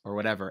purpose or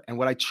whatever. And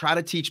what I try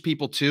to teach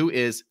people too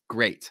is,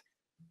 great,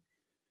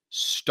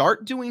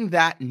 start doing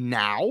that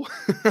now.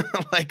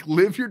 Like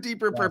live your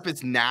deeper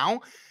purpose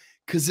now,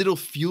 because it'll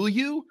fuel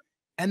you.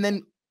 And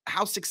then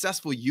how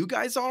successful you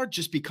guys are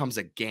just becomes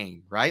a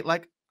game, right?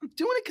 Like, I'm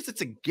doing it because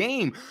it's a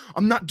game.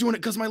 I'm not doing it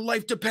because my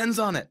life depends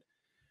on it.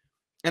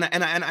 And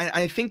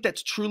I think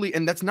that's truly,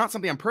 and that's not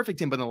something I'm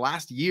perfect in, but in the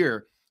last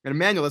year, and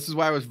Emmanuel, this is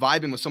why I was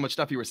vibing with so much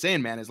stuff you were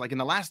saying, man, is like in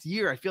the last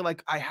year, I feel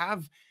like I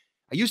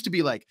used to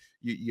be like,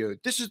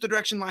 this is the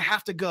direction I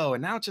have to go.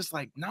 And now it's just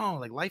like, no,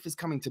 like life is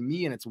coming to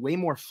me and it's way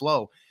more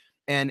flow.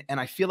 And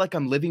I feel like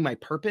I'm living my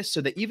purpose,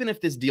 so that even if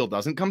this deal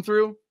doesn't come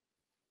through,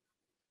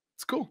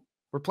 it's cool.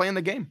 We're playing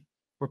the game.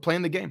 We're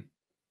playing the game.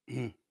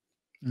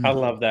 I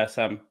love that,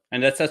 Sam.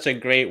 And that's such a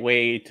great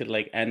way to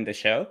like end the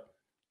show.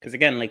 Because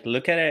again, like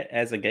look at it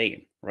as a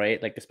game,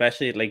 right? Like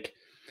especially like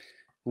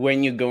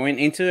when you're going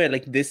into it,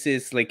 like this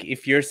is like,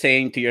 if you're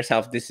saying to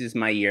yourself, this is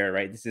my year,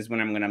 right? This is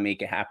when I'm going to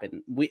make it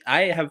happen.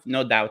 I have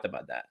no doubt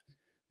about that.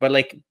 But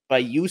like by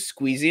you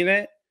squeezing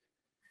it,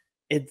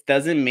 it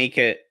doesn't make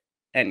it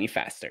any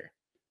faster,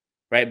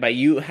 right? By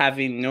you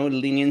having no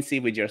leniency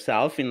with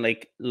yourself in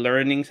like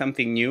learning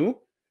something new,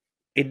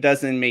 it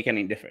doesn't make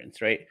any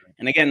difference, right?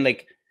 And again,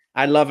 like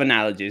I love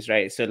analogies,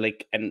 right? So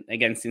like, and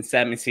again, since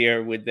Sam is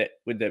here with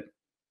the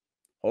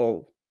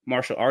whole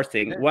martial arts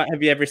thing, what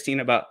have you ever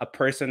seen about a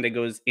person that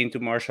goes into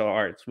martial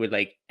arts with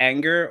like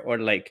anger or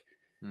like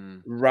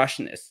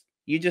rushness?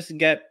 You just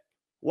get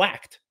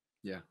whacked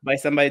by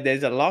somebody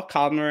that's a lot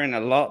calmer and a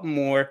lot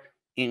more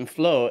in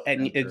flow,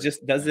 and it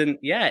just doesn't.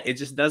 It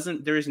just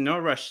doesn't. There is no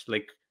rush.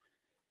 Like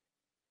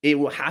it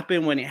will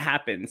happen when it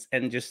happens,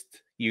 and just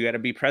you got to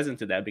be present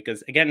to that,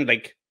 because again,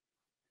 like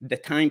the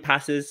time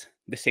passes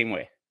the same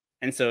way.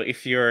 And so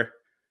if you're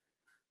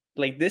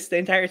like this the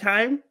entire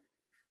time,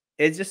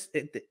 it's just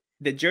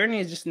the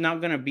journey is just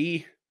not gonna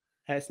be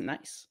as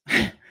nice.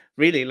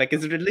 Really, like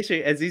it's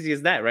literally as easy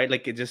as that, right?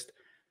 Like it just,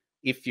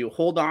 if you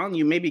hold on,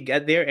 you maybe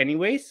get there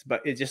anyways,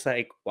 but it's just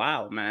like,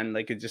 wow, man,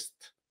 like it just,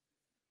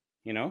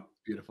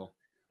 Beautiful.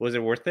 Was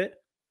it worth it?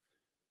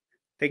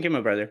 Thank you,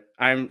 my brother.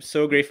 I'm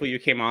so grateful you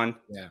came on.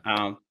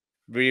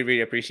 Really,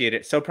 really appreciate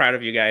it. So proud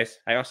of you guys.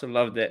 I also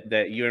love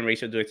that you and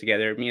Rachel do it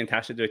together. Me and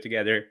Tasha do it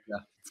together. Yeah,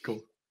 it's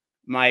cool.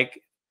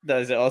 Mike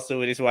does it also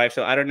with his wife.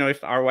 So I don't know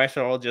if our wives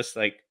are all just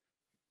like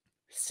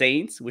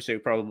saints, which they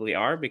probably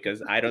are,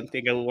 because I don't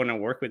think I would want to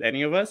work with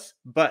any of us.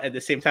 But at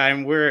the same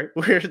time, we're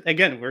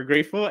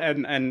grateful,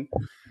 and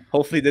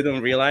hopefully they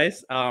don't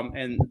realize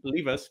and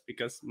leave us,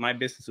 because my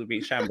business will be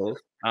in shambles.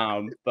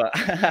 But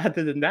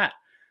other than that,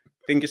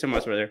 thank you so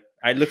much, brother.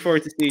 I look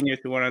forward to seeing you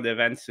to one of the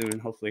events soon,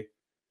 hopefully.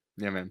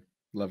 Yeah, man.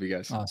 Love you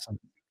guys. Awesome.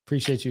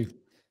 Appreciate you.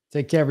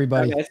 Take care,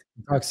 everybody. Bye,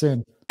 talk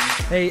soon.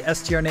 Hey,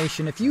 STR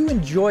Nation, if you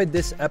enjoyed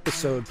this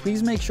episode,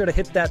 please make sure to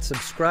hit that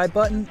subscribe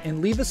button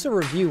and leave us a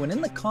review. And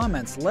in the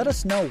comments, let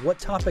us know what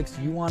topics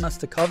you want us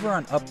to cover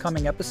on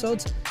upcoming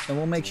episodes, and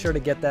we'll make sure to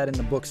get that in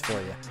the books for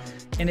you.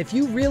 And if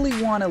you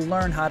really want to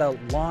learn how to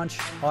launch,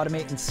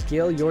 automate, and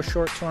scale your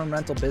short-term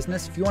rental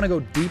business, if you want to go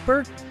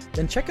deeper,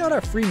 then check out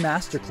our free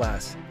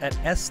masterclass at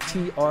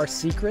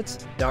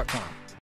strsecrets.com.